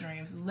on your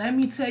dreams. Let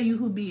me tell you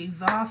who be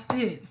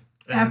exhausted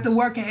after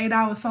working 8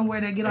 hours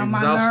somewhere that get on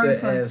my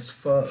nerves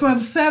for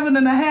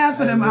 7.5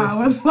 of them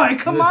hours. Like,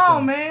 come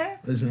on, man.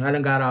 Listen, I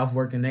done got off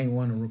work and they ain't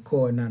want to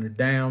record not a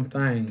damn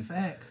thing.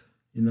 Facts.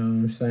 You know what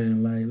I'm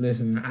saying? Like,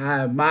 listen,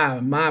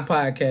 my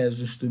podcast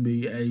used to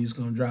be, it's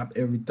going to drop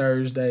every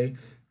Thursday.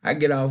 I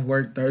get off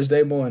work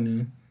Thursday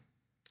morning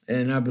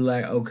and I be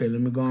like, okay,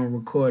 let me go and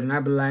record. And I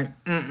be like,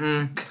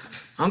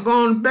 I'm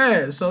going to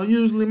bed. So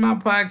usually my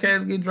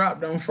podcast get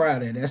dropped on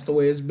Friday. That's the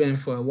way it's been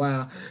for a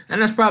while.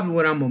 And that's probably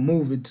what I'm going to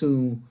move it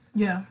to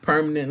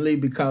permanently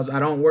because I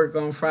don't work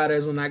on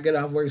Fridays when I get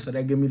off work. So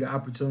that give me the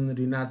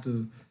opportunity not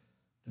to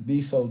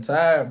be so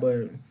tired.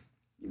 But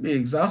you be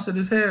exhausted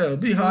as hell. It'd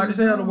be hard as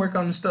hell to work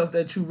on the stuff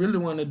that you really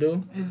want to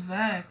do.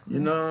 Exactly. You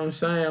know what I'm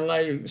saying?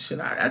 Like,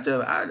 shit, I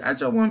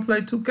just want to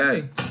play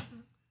 2K.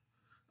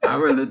 I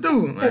really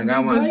do. Like, I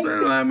want to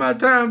spend my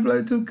time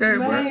play 2K, bro.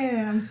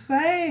 Man, I'm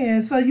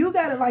saying. So you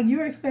got to, like,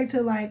 you're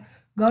expected, like,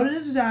 Go to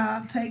this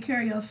job, take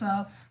care of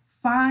yourself,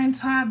 find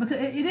time,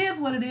 because it is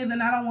what it is,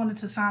 and I don't want it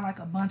to sound like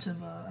a bunch of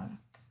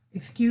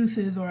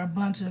excuses or a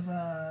bunch of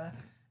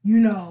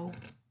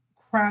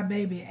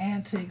crybaby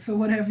antics or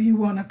whatever you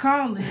want to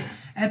call it.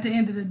 At the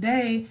end of the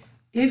day,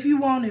 if you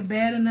want it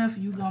bad enough,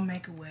 you gonna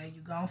make a way.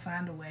 You gonna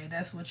find a way.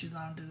 That's what you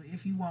gonna do.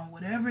 If you want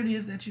whatever it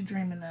is that you're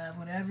dreaming of,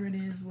 whatever it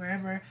is,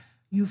 wherever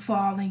you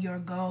fall in your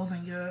goals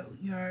and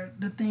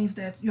the things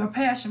that your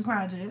passion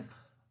projects,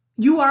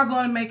 you are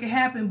going to make it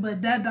happen.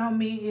 But that don't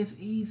mean it's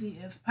easy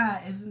as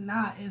pie. It's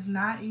not. It's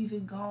not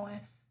easy going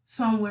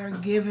somewhere,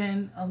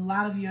 giving a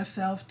lot of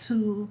yourself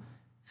to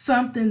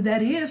something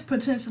that is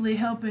potentially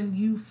helping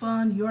you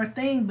fund your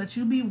thing, but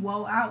you be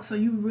woe out. So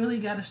you really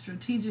got to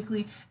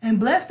strategically, and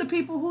bless the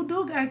people who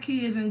do got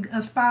kids and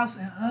a spouse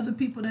and other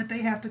people that they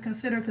have to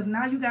consider, because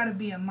now you got to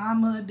be a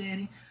mama, a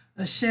daddy,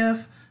 a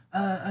chef,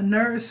 a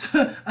nurse,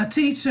 a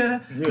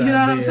teacher. You know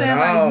what I'm saying?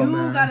 Like,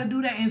 you got to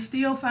do that and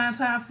still find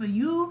time for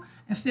you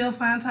and still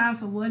find time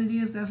for what it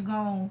is that's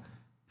going to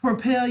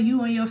propel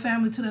you and your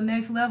family to the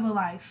next level.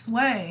 Like,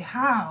 Sway,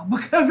 how?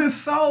 Because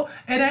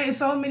it ain't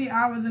so many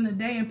hours in a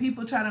day, and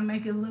people try to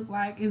make it look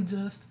like it's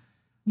just,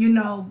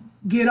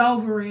 get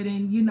over it,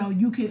 and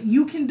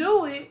you can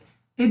do it.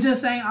 It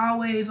just ain't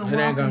always a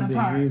walk in the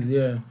park. Easy,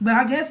 yeah. But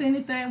I guess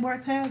anything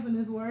worth having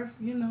is worth,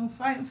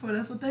 fighting for.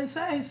 That's what they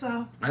say.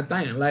 So I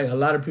think like a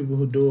lot of people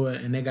who do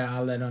it and they got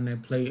all that on their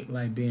plate,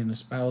 like being a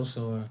spouse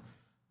or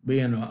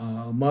being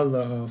a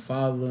mother or a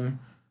father.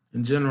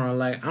 In general,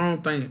 like, I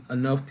don't think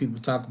enough people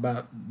talk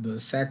about the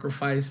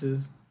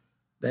sacrifices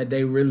that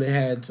they really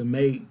had to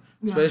make,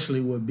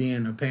 especially with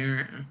being a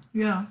parent.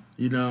 Yeah.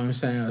 You know what I'm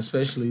saying?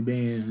 Especially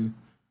being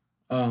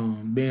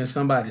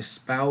somebody's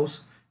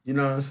spouse. You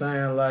know what I'm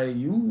saying? Like,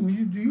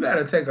 you got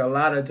to take a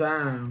lot of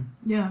time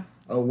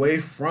away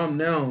from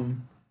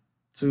them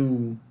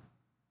to,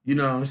 you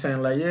know what I'm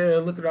saying? Like, yeah,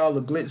 look at all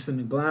the glitz and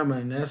the glamour,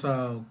 and that's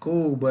all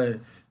cool, but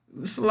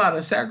it's a lot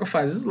of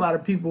sacrifices. There's a lot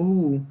of people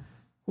who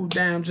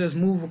damn just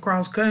move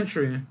across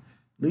country,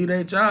 leave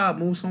their job,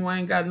 move somewhere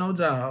ain't got no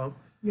job.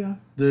 Yeah.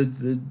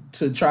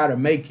 To try to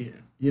make it.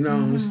 You know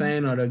what I'm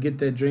saying? Or to get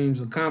their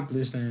dreams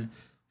accomplished. And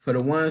for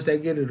the ones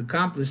that get it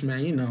accomplished,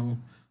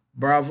 man,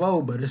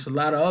 bravo. But it's a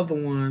lot of other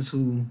ones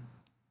who.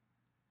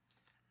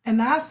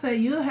 And I say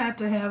you'll have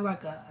to have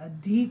like a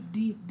deep,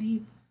 deep,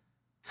 deep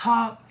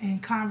talk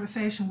and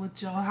conversation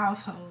with your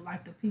household,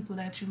 like the people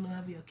that you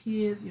love, your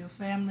kids, your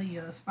family,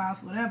 your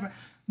spouse, whatever.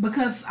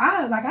 Because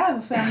I have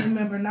a family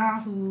member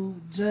now who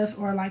just,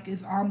 or like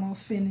is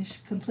almost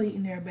finished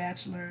completing their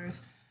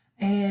bachelor's.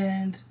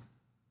 And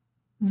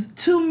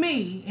to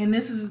me, and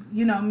this is,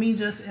 me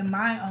just in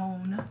my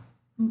own,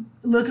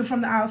 looking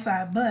from the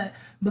outside, but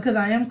because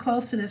I am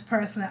close to this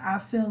person, I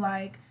feel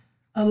like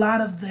a lot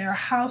of their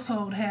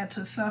household had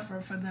to suffer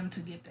for them to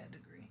get that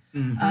degree.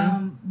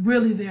 Mm-hmm.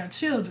 Really, their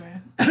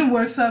children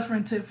were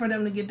suffering for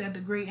them to get that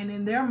degree. And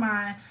in their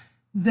mind,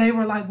 they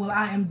were like, well,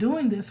 I am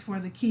doing this for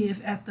the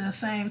kids. At the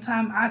same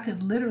time, I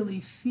could literally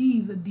see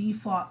the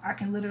default. I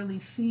can literally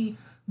see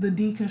the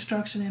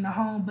deconstruction in the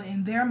home. But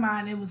in their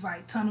mind, it was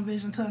like tunnel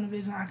vision.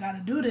 I got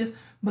to do this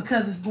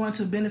because it's going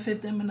to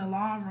benefit them in the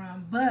long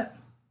run. But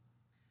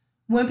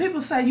when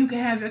people say you can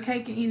have your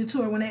cake and eat it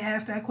too, or when they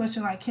ask that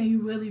question, like, can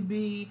you really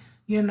be,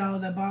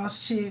 the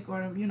boss chick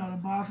or, the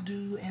boss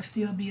dude and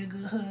still be a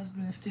good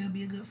husband and still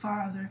be a good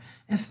father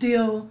and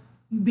still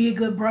be a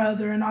good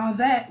brother and all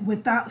that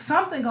without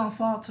something gonna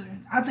falter.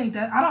 I think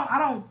that I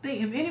don't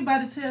think if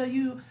anybody tell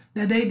you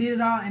that they did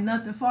it all and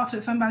nothing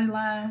faltered, somebody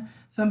lying,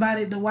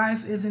 the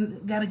wife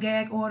isn't got a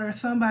gag order,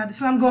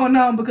 something going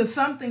on, because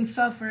something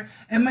suffered.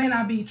 It may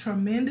not be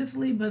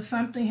tremendously, but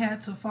something had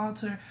to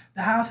falter.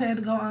 The house had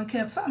to go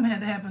unkept. Something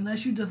had to happen,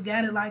 unless you just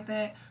got it like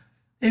that.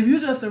 If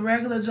you're just a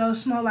regular Joe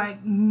Schmo, like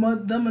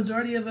the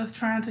majority of us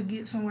trying to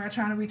get somewhere,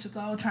 trying to reach a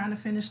goal, trying to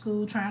finish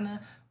school, trying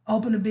to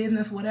open a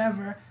business,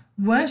 whatever,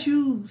 once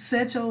you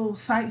set your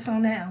sights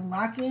on that and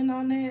lock in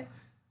on that,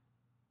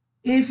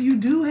 if you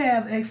do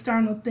have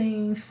external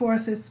things,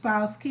 forces,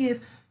 spouse,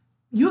 kids,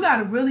 y'all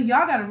gotta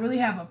really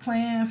have a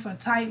plan for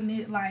tight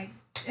knit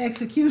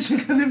execution.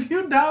 Because if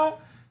you don't,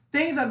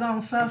 things are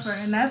gonna suffer,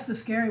 and that's the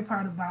scary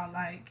part about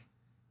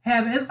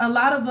having. A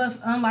lot of us,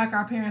 unlike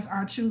our parents,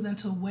 are choosing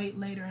to wait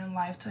later in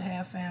life to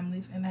have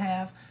families and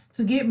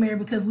to get married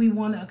because we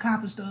want to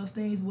accomplish those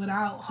things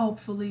without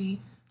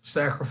hopefully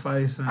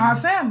sacrificing our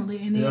family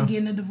and then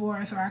getting a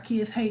divorce, or our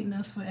kids hating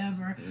us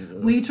forever. Yeah.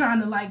 We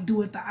trying to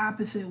do it the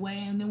opposite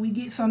way, and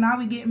then so now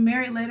we getting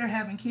married later,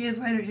 having kids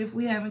later, if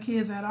we having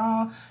kids at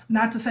all.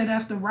 Not to say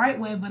that's the right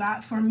way,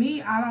 but for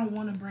me, I don't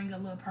want to bring a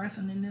little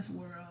person in this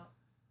world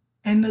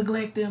and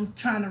neglect them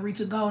trying to reach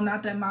a goal.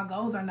 Not that my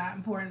goals are not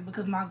important,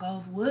 because my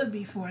goals would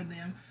be for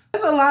them.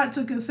 There's a lot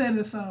to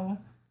consider, so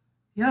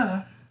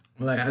yeah.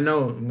 I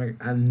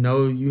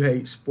know you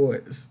hate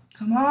sports.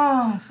 Come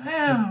on,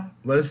 fam.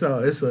 But it's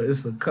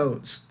a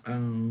coach.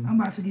 I'm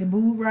about to get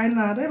booed right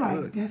now. They're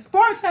like,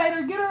 sports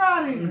hater, get her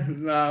out of here.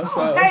 No,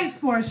 I hate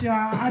sports,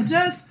 y'all.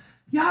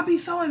 Y'all be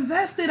so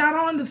invested. I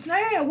don't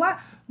understand. Why?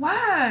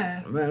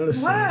 Man,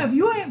 listen. Why? If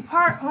you ain't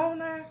part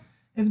owner,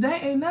 If they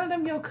ain't none of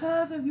them your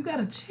cousins, you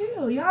gotta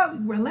chill. Y'all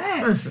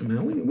relax. Listen,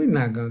 man, we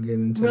not gonna get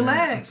into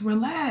relax, that.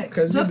 Relax.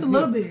 Just a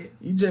little bit.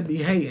 You just be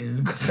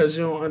hating because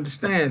you don't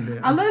understand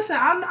it.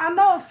 I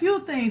know a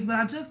few things, but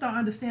I just don't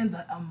understand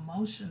the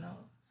emotional.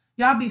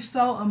 Y'all be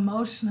so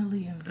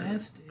emotionally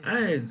invested.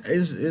 Hey,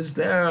 is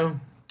there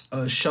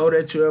a show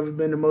that you ever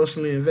been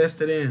emotionally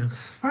invested in?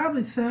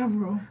 Probably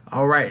several.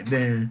 All right,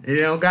 then. It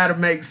don't gotta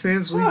make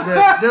sense. We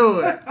just do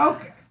it.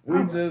 Okay.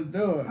 We just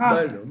do it.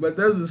 Okay. But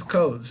there's this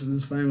coach,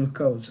 this famous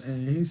coach,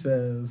 and he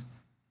says,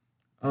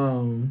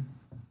 and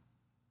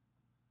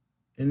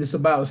it's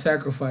about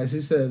sacrifice.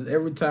 He says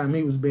every time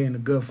he was being a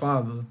good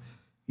father,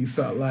 he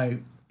felt like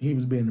he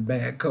was being a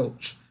bad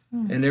coach.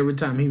 And every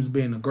time he was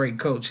being a great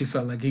coach, he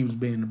felt like he was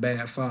being a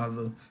bad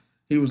father.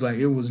 He was like,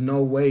 it was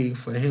no way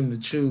for him to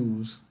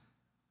choose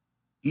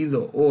either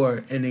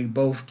or, and they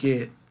both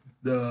get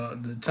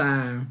the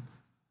time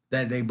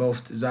that they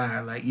both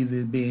desire. Like either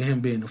him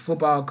being a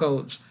football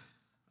coach,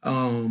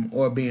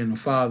 or being a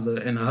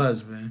father and a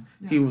husband.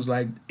 Yeah. He was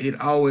like,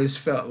 it always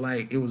felt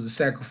like it was a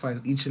sacrifice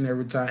each and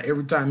every time.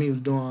 Every time he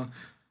was doing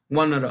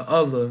one or the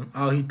other,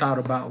 all he thought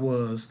about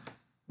was,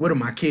 what are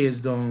my kids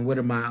doing? What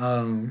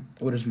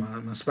is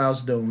my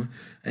spouse doing?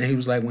 And he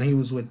was like, when he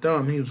was with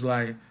them, he was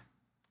like,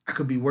 I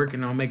could be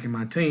working on making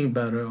my team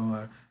better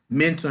or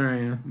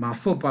mentoring my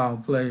football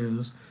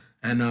players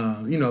and,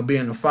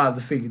 being a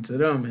father figure to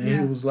them. And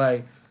he was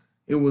like,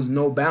 it was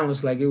no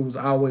balance. Like it was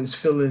always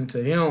feeling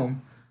to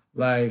him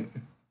like,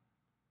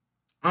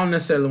 I don't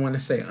necessarily want to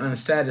say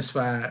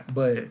unsatisfied,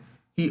 but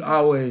he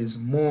always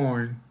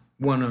mourned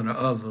one or the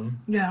other.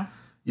 Yeah.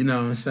 You know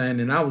what I'm saying?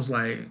 And I was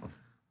like,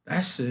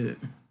 that shit.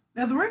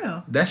 That's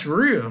real. That's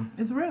real.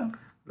 It's real.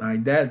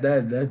 Like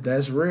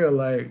that's real.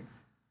 Like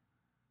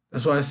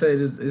that's why I say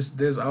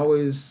there's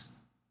always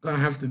gonna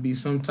have to be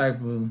some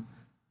type of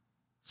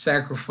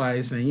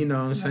sacrifice, and you know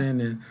what I'm saying.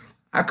 And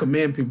I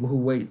commend people who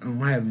wait on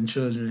having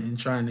children and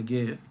trying to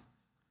get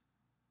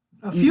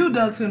a few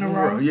ducks in a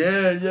row.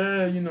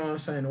 Yeah. You know what I'm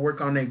saying, to work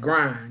on their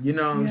grind. You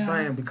know what I'm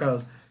saying,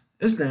 because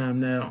it's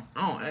damn now.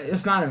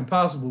 It's not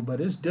impossible,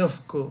 but it's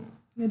difficult.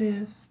 It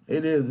is.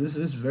 It is. This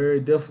is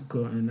very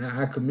difficult, and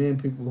I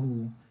commend people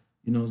who,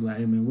 is like,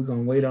 hey man, we're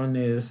gonna wait on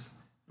this,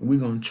 and we're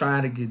gonna try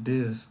to get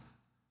this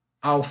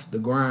off the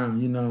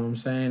ground. You know what I'm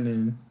saying,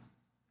 and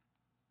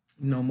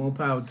more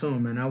power to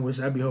them, man.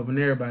 I'd be hoping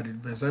everybody the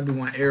best. I'd be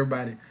wanting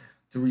everybody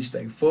to reach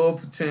their full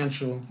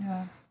potential.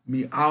 Yeah.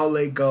 Meet all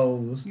their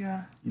goals.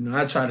 Yeah.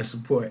 I try to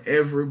support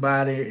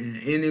everybody in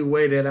any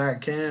way that I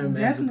can,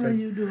 man. Definitely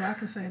you do. I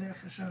can say that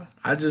for sure.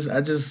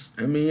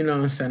 I mean, you know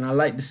what I'm saying? I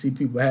like to see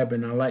people happy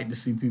and I like to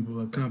see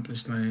people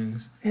accomplish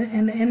things.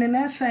 And in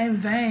that same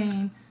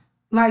vein,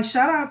 like,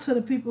 shout out to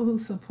the people who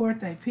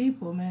support their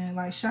people, man.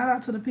 Like, shout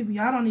out to the people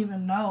y'all don't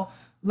even know.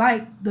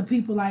 Like, the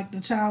people like the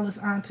childless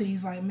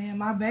aunties. Like, man,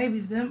 my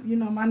babies, them,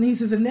 my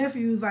nieces and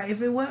nephews, like,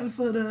 if it wasn't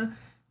for the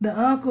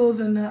uncles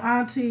and the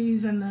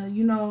aunties and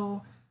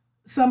the,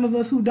 some of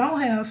us who don't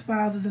have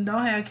spouses and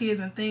don't have kids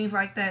and things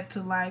like that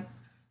to, like,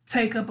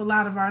 take up a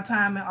lot of our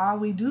time, and all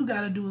we do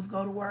got to do is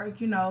go to work,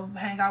 hang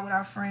out with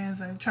our friends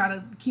and try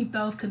to keep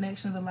those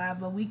connections alive.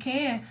 But we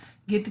can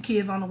get the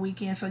kids on the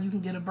weekend so you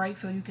can get a break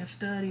so you can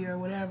study or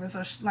whatever.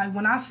 So, like,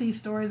 when I see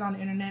stories on the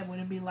internet where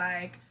it be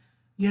like,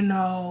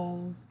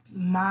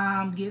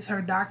 mom gets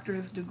her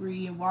doctorate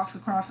degree and walks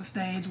across the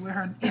stage with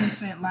her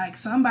infant, like,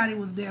 somebody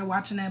was there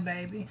watching that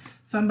baby.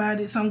 Some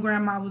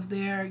grandma was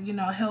there,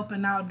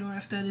 helping out during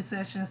study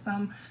sessions.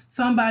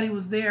 Somebody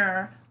was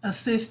there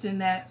assisting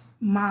that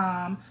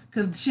mom,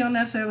 because she don't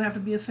necessarily have to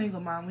be a single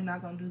mom. We're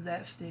not going to do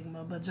that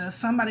stigma, but just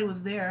somebody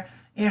was there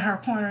in her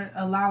corner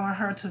allowing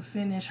her to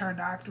finish her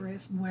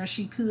doctorate where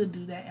she could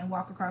do that and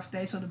walk across the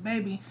stage. So the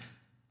baby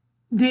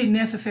didn't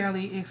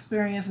necessarily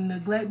experience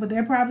neglect, but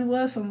there probably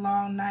was some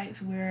long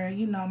nights where,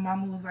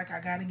 mama was like,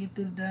 I got to get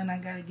this done, I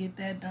got to get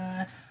that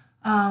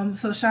done.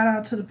 So shout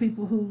out to the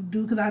people who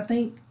do, because I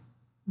think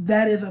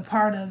that is a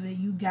part of it.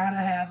 You got to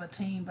have a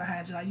team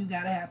behind you. Like, you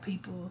got to have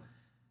people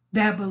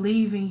that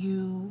believe in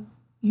you.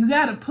 You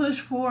got to push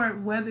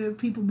forward whether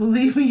people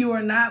believe in you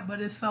or not, but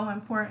it's so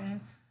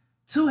important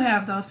to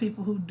have those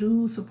people who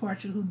do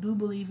support you, who do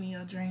believe in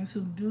your dreams,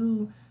 who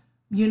do,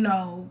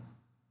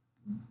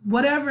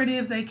 whatever it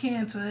is they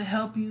can to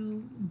help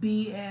you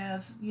be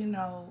as,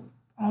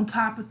 on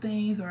top of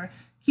things or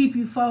keep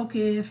you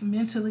focused,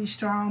 mentally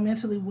strong,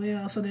 mentally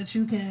well, so that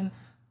you can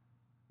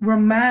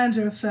remind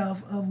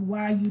yourself of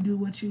why you do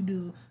what you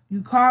do.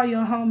 You call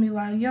your homie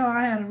like, yo,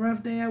 I had a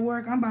rough day at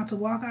work, I'm about to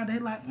walk out. They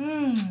like,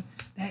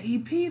 that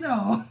EP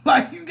though.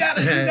 Like, you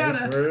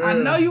gotta, I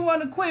know you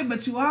want to quit,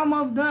 but you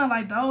almost done.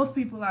 Like, those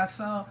people are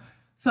so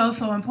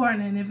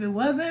important. And if it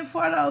wasn't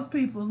for those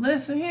people,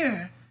 listen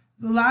here,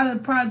 a lot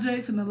of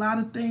projects and a lot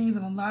of things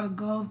and a lot of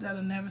goals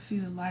that'll never see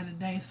the light of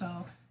day.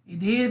 So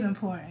it is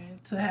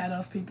important to have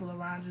those people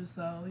around you.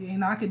 So,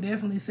 I could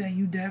definitely say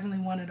you definitely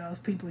one of those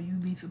people. You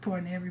be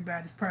supporting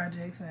everybody's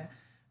projects and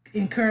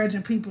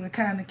encouraging people to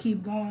kind of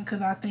keep going,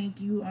 because I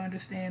think you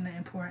understand the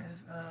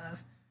importance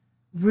of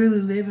really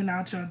living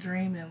out your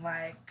dream and,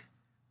 like,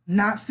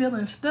 not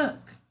feeling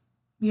stuck.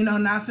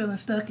 not feeling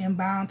stuck and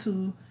bound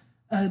to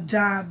a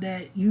job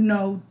that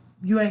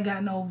you ain't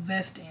got no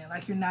vest in.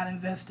 Like, you're not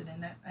invested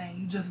in that thing.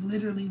 You just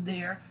literally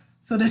there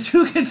so that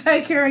you can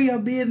take care of your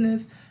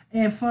business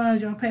and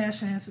fund your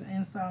passions.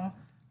 And so,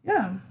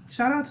 yeah,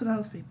 shout out to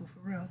those people, for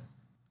real.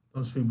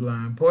 Those people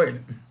are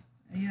important.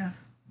 Yeah.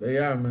 They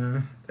are,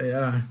 man. They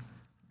are.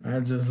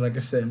 Like I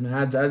said, man,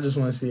 I just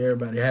want to see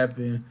everybody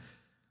happy.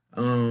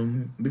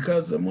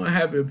 Because the more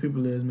happier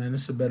people is, man,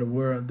 it's a better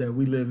world that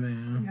we live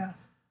in. Yeah.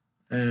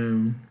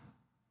 And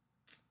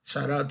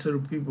shout out to the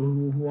people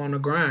who on the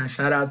grind.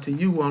 Shout out to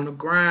you on the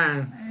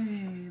grind.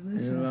 Hey,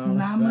 listen, You know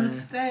what I'm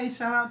namaste.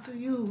 Shout out to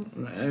you.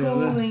 Hey,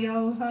 School and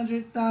your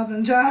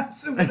 100,000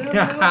 jobs or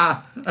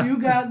whatever you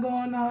got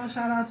going on.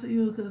 Shout out to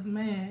you, because,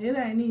 man, it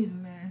ain't easy,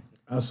 man.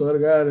 I swear to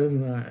God, it's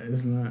not.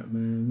 It's not,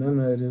 man. None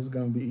of it is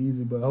gonna be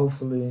easy. But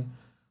hopefully,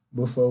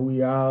 before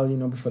they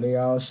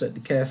all shut the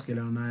casket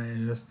on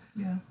our ass,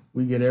 Yeah.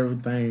 we get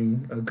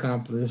everything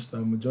accomplished. A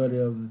majority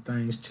of the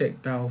things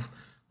checked off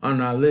on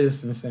our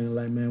list and saying,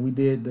 like, man, we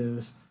did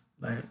this.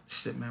 Like,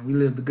 shit, man, we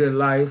lived a good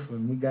life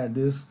and we got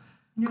this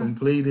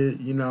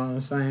completed. You know what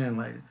I'm saying?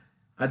 Like,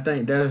 I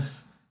think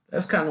that's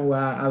kind of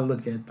why I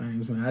look at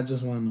things, man. I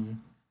just want to,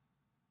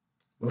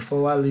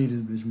 before I leave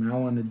this bitch, man, I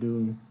want to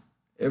do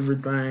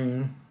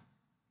everything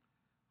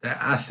that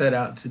I set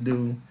out to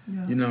do.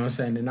 Yeah. You know what I'm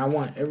saying? And I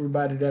want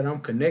everybody that I'm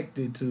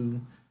connected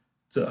to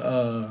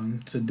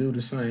do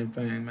the same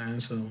thing, man.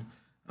 So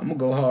I'm gonna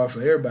go hard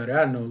for everybody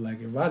I know.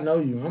 Like, if I know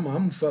you, I'm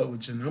gonna fuck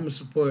with you and I'm gonna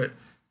support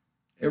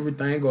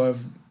everything. Or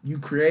if you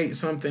create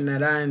something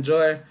that I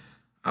enjoy,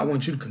 I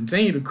want you to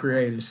continue to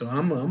create it. So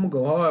I'm gonna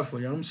go hard for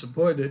you. I'm gonna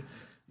support it.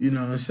 You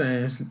know what I'm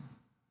saying?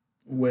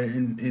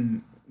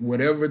 In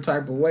whatever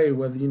type of way,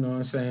 whether, you know what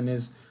I'm saying,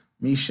 it's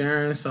me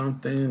sharing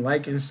something,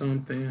 liking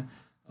something,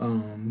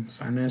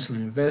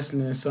 financially investing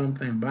in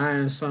something,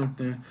 buying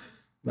something.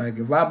 Like,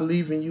 if I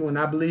believe in you and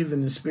I believe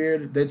in the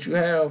spirit that you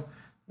have,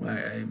 like,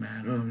 hey,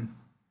 man,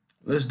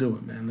 let's do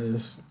it, man.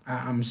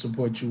 I'm going to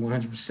support you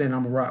 100%. I'm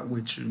going to rock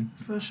with you.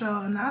 For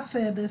sure. And I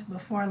said this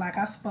before, like,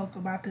 I spoke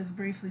about this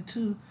briefly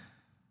too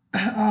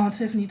on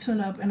Tiffany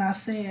Tune Up, and I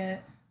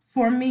said,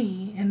 for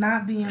me, and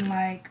not being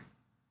like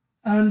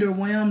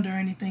underwhelmed or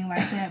anything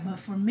like that, but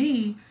for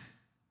me,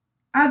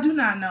 I do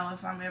not know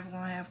if I'm ever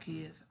gonna have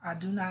kids. I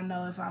do not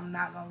know if I'm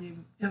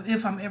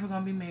ever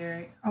gonna be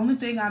married. Only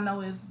thing I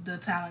know is the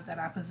talent that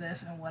I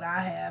possess and what I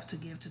have to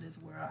give to this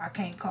world. I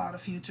can't call the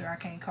future. I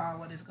can't call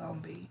what it's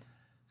gonna be.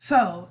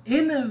 So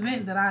in the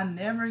event that I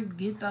never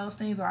get those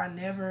things, or I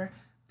never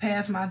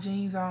pass my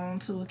genes on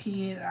to a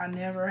kid, I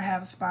never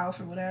have a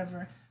spouse or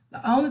whatever,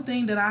 the only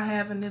thing that I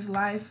have in this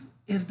life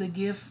is the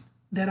gift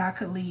that I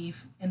could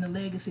leave and the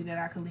legacy that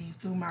I could leave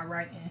through my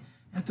writing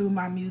and through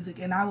my music.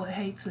 And I would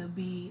hate to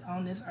be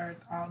on this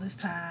earth all this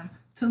time,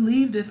 to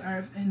leave this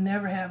earth and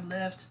never have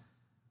left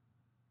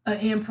an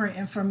imprint.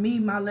 And for me,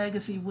 my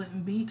legacy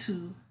wouldn't be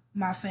to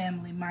my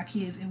family, my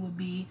kids. It would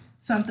be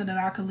something that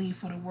I could leave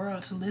for the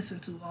world to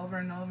listen to over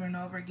and over and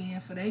over again,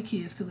 for their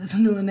kids to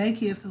listen to and their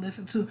kids to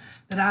listen to,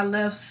 that I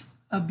left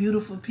a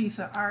beautiful piece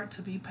of art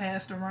to be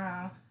passed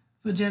around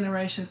for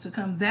generations to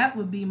come. That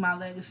would be my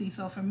legacy.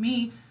 So for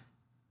me,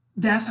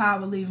 that's how I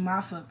would leave my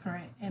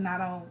footprint. And I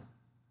don't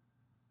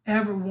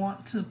ever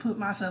want to put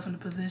myself in a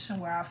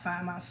position where I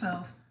find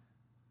myself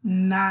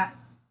not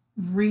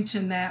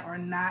reaching that or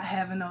not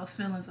having those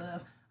feelings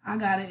of, I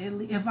gotta,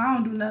 if I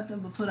don't do nothing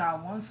but put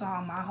out one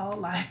song my whole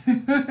life,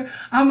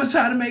 I'm gonna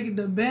try to make it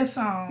the best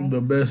song.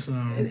 The best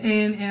song.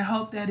 And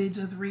hope that it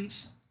just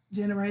reach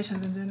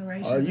generations and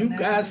generations. Oh, you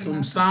got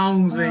some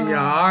songs in your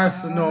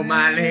arsenal,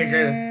 my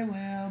nigga.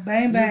 Well,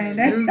 bang,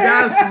 bang. You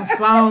got some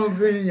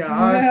songs in your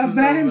arsenal. Well,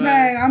 bang, man.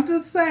 bang. I'm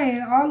just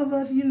saying, all of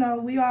us,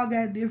 we all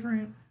got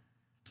different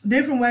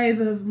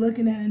ways of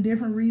looking at it and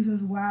different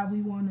reasons why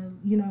we want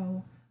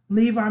to,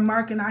 leave our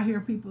mark. And I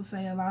hear people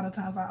say a lot of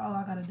times, like, oh,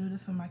 I got to do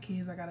this for my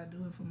kids. I got to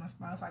do it for my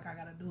spouse. Like, I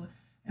got to do it.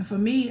 And for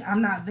me, I'm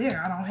not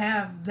there. I don't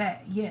have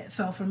that yet.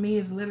 So for me,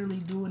 it's literally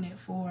doing it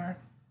for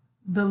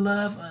the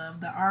love of,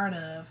 the art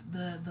of,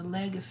 the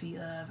legacy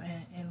of,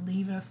 and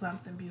leaving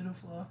something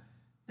beautiful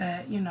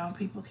that,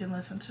 people can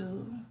listen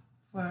to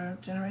for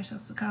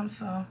generations to come.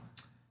 So,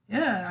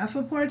 yeah, I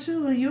support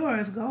you and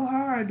yours. Go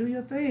hard. Do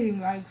your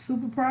thing. Like,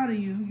 super proud of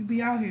you. You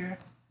be out here.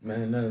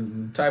 Man, that's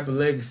the type of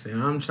legacy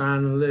I'm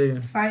trying to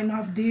live. Fighting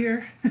off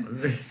deer.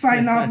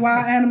 Fighting off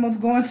wild animals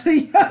going to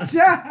your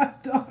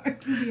job, dog.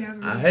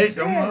 I hate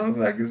them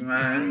motherfuckers,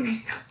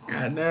 man.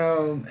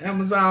 Goddamn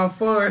Amazon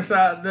forest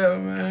out there,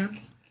 man.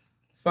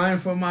 Fighting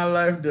for my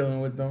life dealing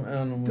with them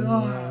animals,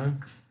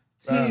 man.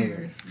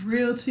 Tears.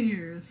 Real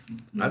tears.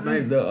 I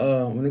think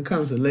when it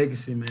comes to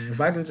legacy, man, if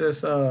I can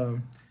just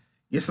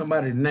get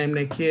somebody to name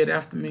their kid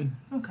after me.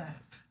 Okay.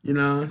 You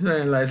know what I'm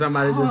saying? Like,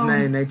 somebody just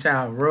named their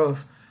child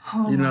Ruff.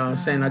 Oh you know my what I'm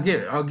saying?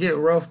 I'll get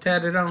rough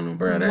tatted on them,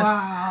 bro.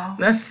 Wow.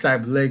 That's the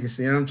type of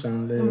legacy I'm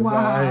trying to live.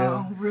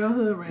 Wow. Real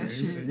hood rat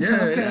shit.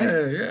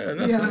 Yeah.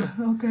 That's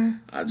okay.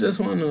 I just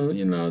want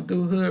to,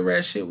 do hood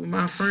rat shit with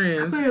my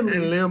friends Clearly.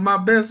 and live my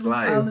best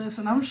life. Oh,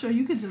 listen, I'm sure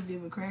you could just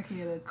give a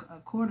crackhead a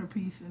quarter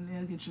piece and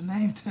they'll get your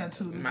name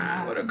tattooed.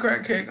 Man, with a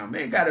crackhead,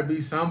 it got to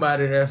be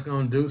somebody that's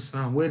going to do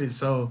something with it.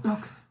 So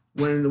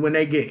when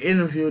they get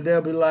interviewed,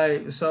 they'll be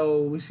like,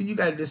 so we see you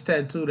got this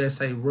tattoo that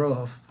say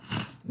rough.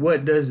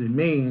 What does it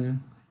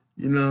mean?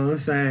 You know what I'm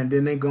saying?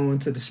 Then they go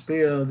into the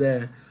spiel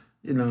that,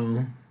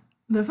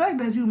 The fact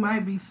that you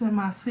might be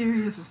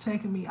semi-serious is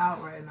taking me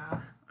out right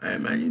now. Hey,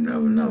 man, you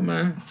never know,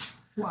 man.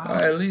 Wow. Or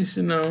at least,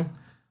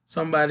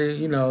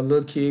 somebody, a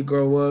little kid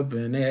grow up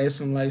and they ask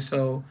them, like,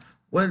 so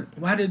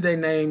why did they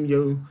name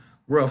you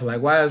Ruff?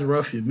 Like, why is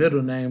Ruff your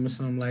middle name or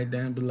something like that?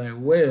 And be like,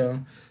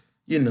 well,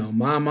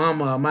 my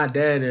mama or my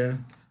daddy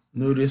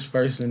knew this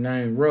person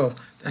named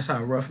Ruff. That's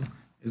how Ruff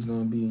is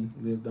going to be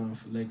lived on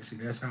for legacy.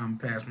 That's how I'm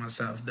pass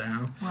myself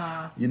down.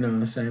 Wow. You know what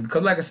I'm saying?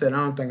 Because like I said, I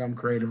don't think I'm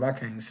creative. I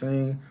can't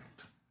sing.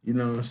 You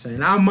know what I'm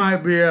saying? I might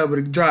be able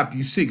to drop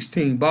you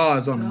 16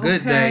 bars on a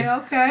good day.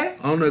 Okay.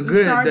 On a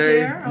good day.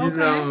 There. Okay. You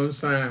know what I'm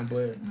saying?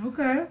 But,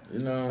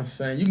 you know what I'm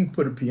saying? You can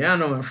put a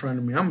piano in front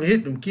of me. I'm going to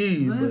hit them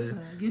keys,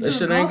 but that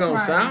shit ain't going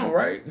to sound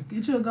right.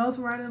 Get you a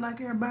ghostwriter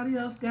like everybody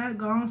else got.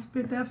 Go on,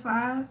 spit that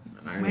fire.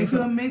 Make you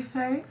a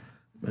mixtape.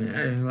 Man,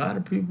 hey, a lot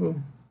of people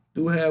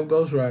do have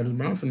ghostwriters,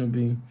 but I'm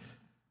finna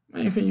I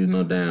ain't finna use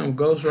no damn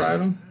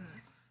ghostwriter.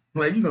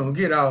 Like, you gonna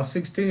get all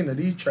 16 of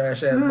these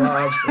trash ass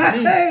bars for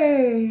me.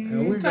 Hey,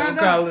 and we gonna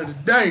call it a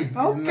day. Okay. You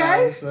know what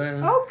I'm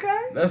saying?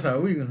 Okay. That's how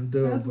we gonna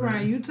do it. That's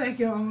right. You take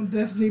your own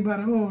destiny by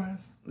the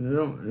horns.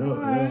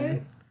 Yeah.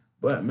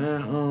 But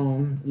man,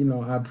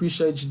 I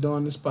appreciate you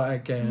doing this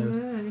podcast.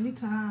 Yeah,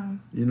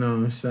 anytime. You know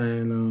what I'm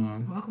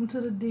saying? Welcome to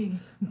the D.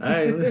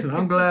 Hey, listen,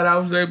 I'm glad I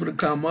was able to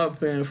come up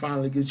here and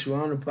finally get you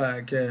on the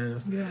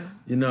podcast. Yeah.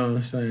 You know what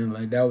I'm saying?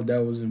 Like that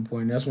was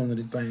important. That's one of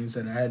the things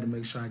that I had to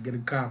make sure I get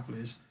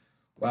accomplished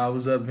while I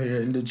was up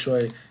here in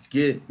Detroit.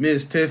 Get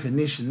Miss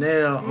Tiffany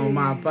Chanel on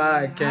my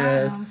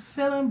podcast. I'm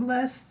feeling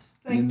blessed.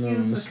 Thank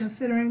you for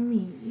considering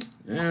me.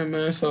 Yeah,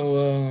 man.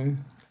 So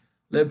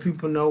let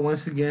people know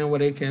once again where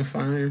they can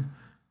find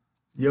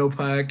your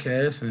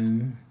podcast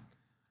and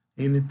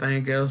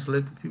anything else.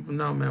 Let the people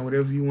know, man,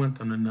 whatever you want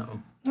them to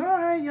know. All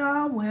right,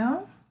 y'all.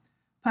 Well,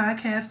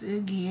 podcast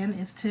again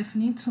is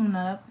Tiffany Tune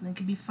Up. It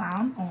can be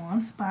found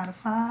on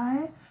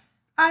Spotify,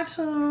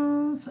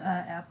 iTunes,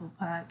 Apple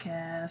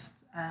Podcasts,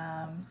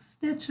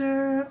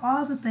 Stitcher,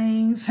 all the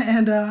things.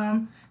 And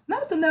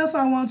nothing else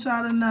I want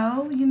y'all to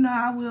know.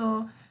 I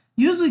will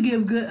usually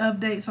give good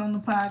updates on the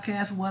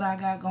podcast, what I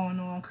got going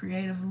on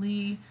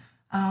creatively,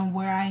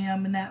 where I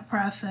am in that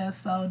process.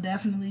 So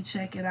definitely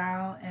check it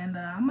out. And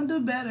I'm going to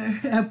do better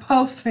at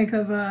posting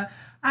because I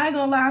ain't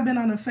going to lie, I've been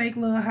on a fake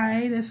little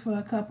hiatus for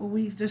a couple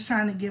weeks just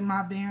trying to get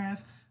my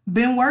bearings.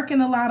 Been working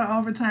a lot of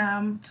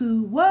overtime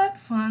to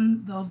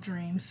fund those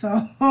dreams.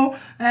 So that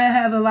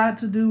has a lot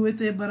to do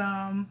with it. But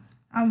I'm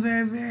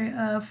very,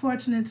 very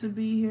fortunate to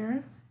be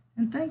here.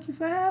 And thank you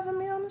for having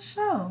me on the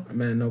show.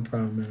 Man, no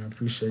problem, man. I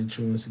appreciate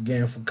you once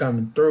again for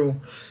coming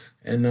through.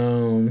 And,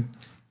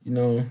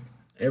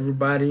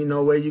 everybody,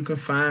 where you can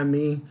find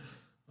me.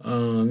 You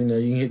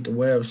can hit the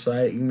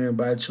website,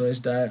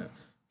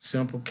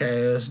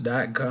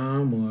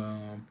 ignorantbychoice.simplecast.com or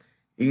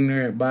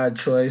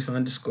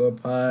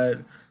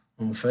ignorantbychoice_pod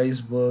on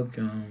Facebook,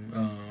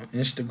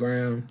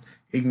 Instagram,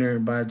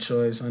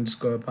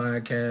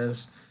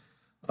 ignorantbychoice_podcast,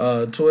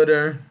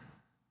 Twitter,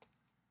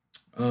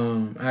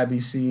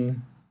 IBC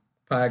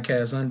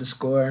podcast _. Of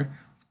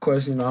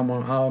course, I'm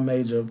on all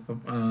major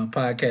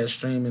podcast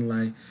streaming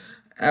like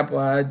Apple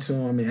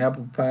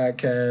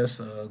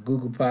Podcasts,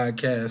 Google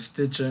Podcasts,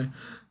 Stitcher,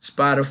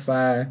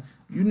 Spotify,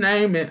 you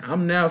name it,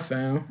 I'm now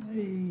found.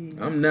 Hey.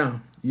 I'm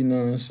now, you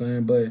know what I'm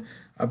saying? But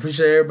I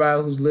appreciate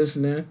everybody who's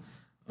listening.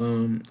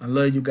 I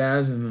love you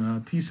guys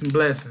and peace and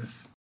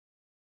blessings.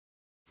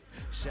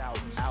 Shout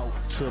out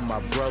to my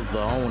brother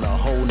on a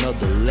whole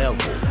nother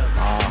level.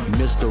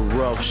 Mr.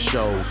 Ruff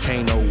Show,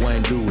 can't no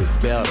one do it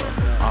better.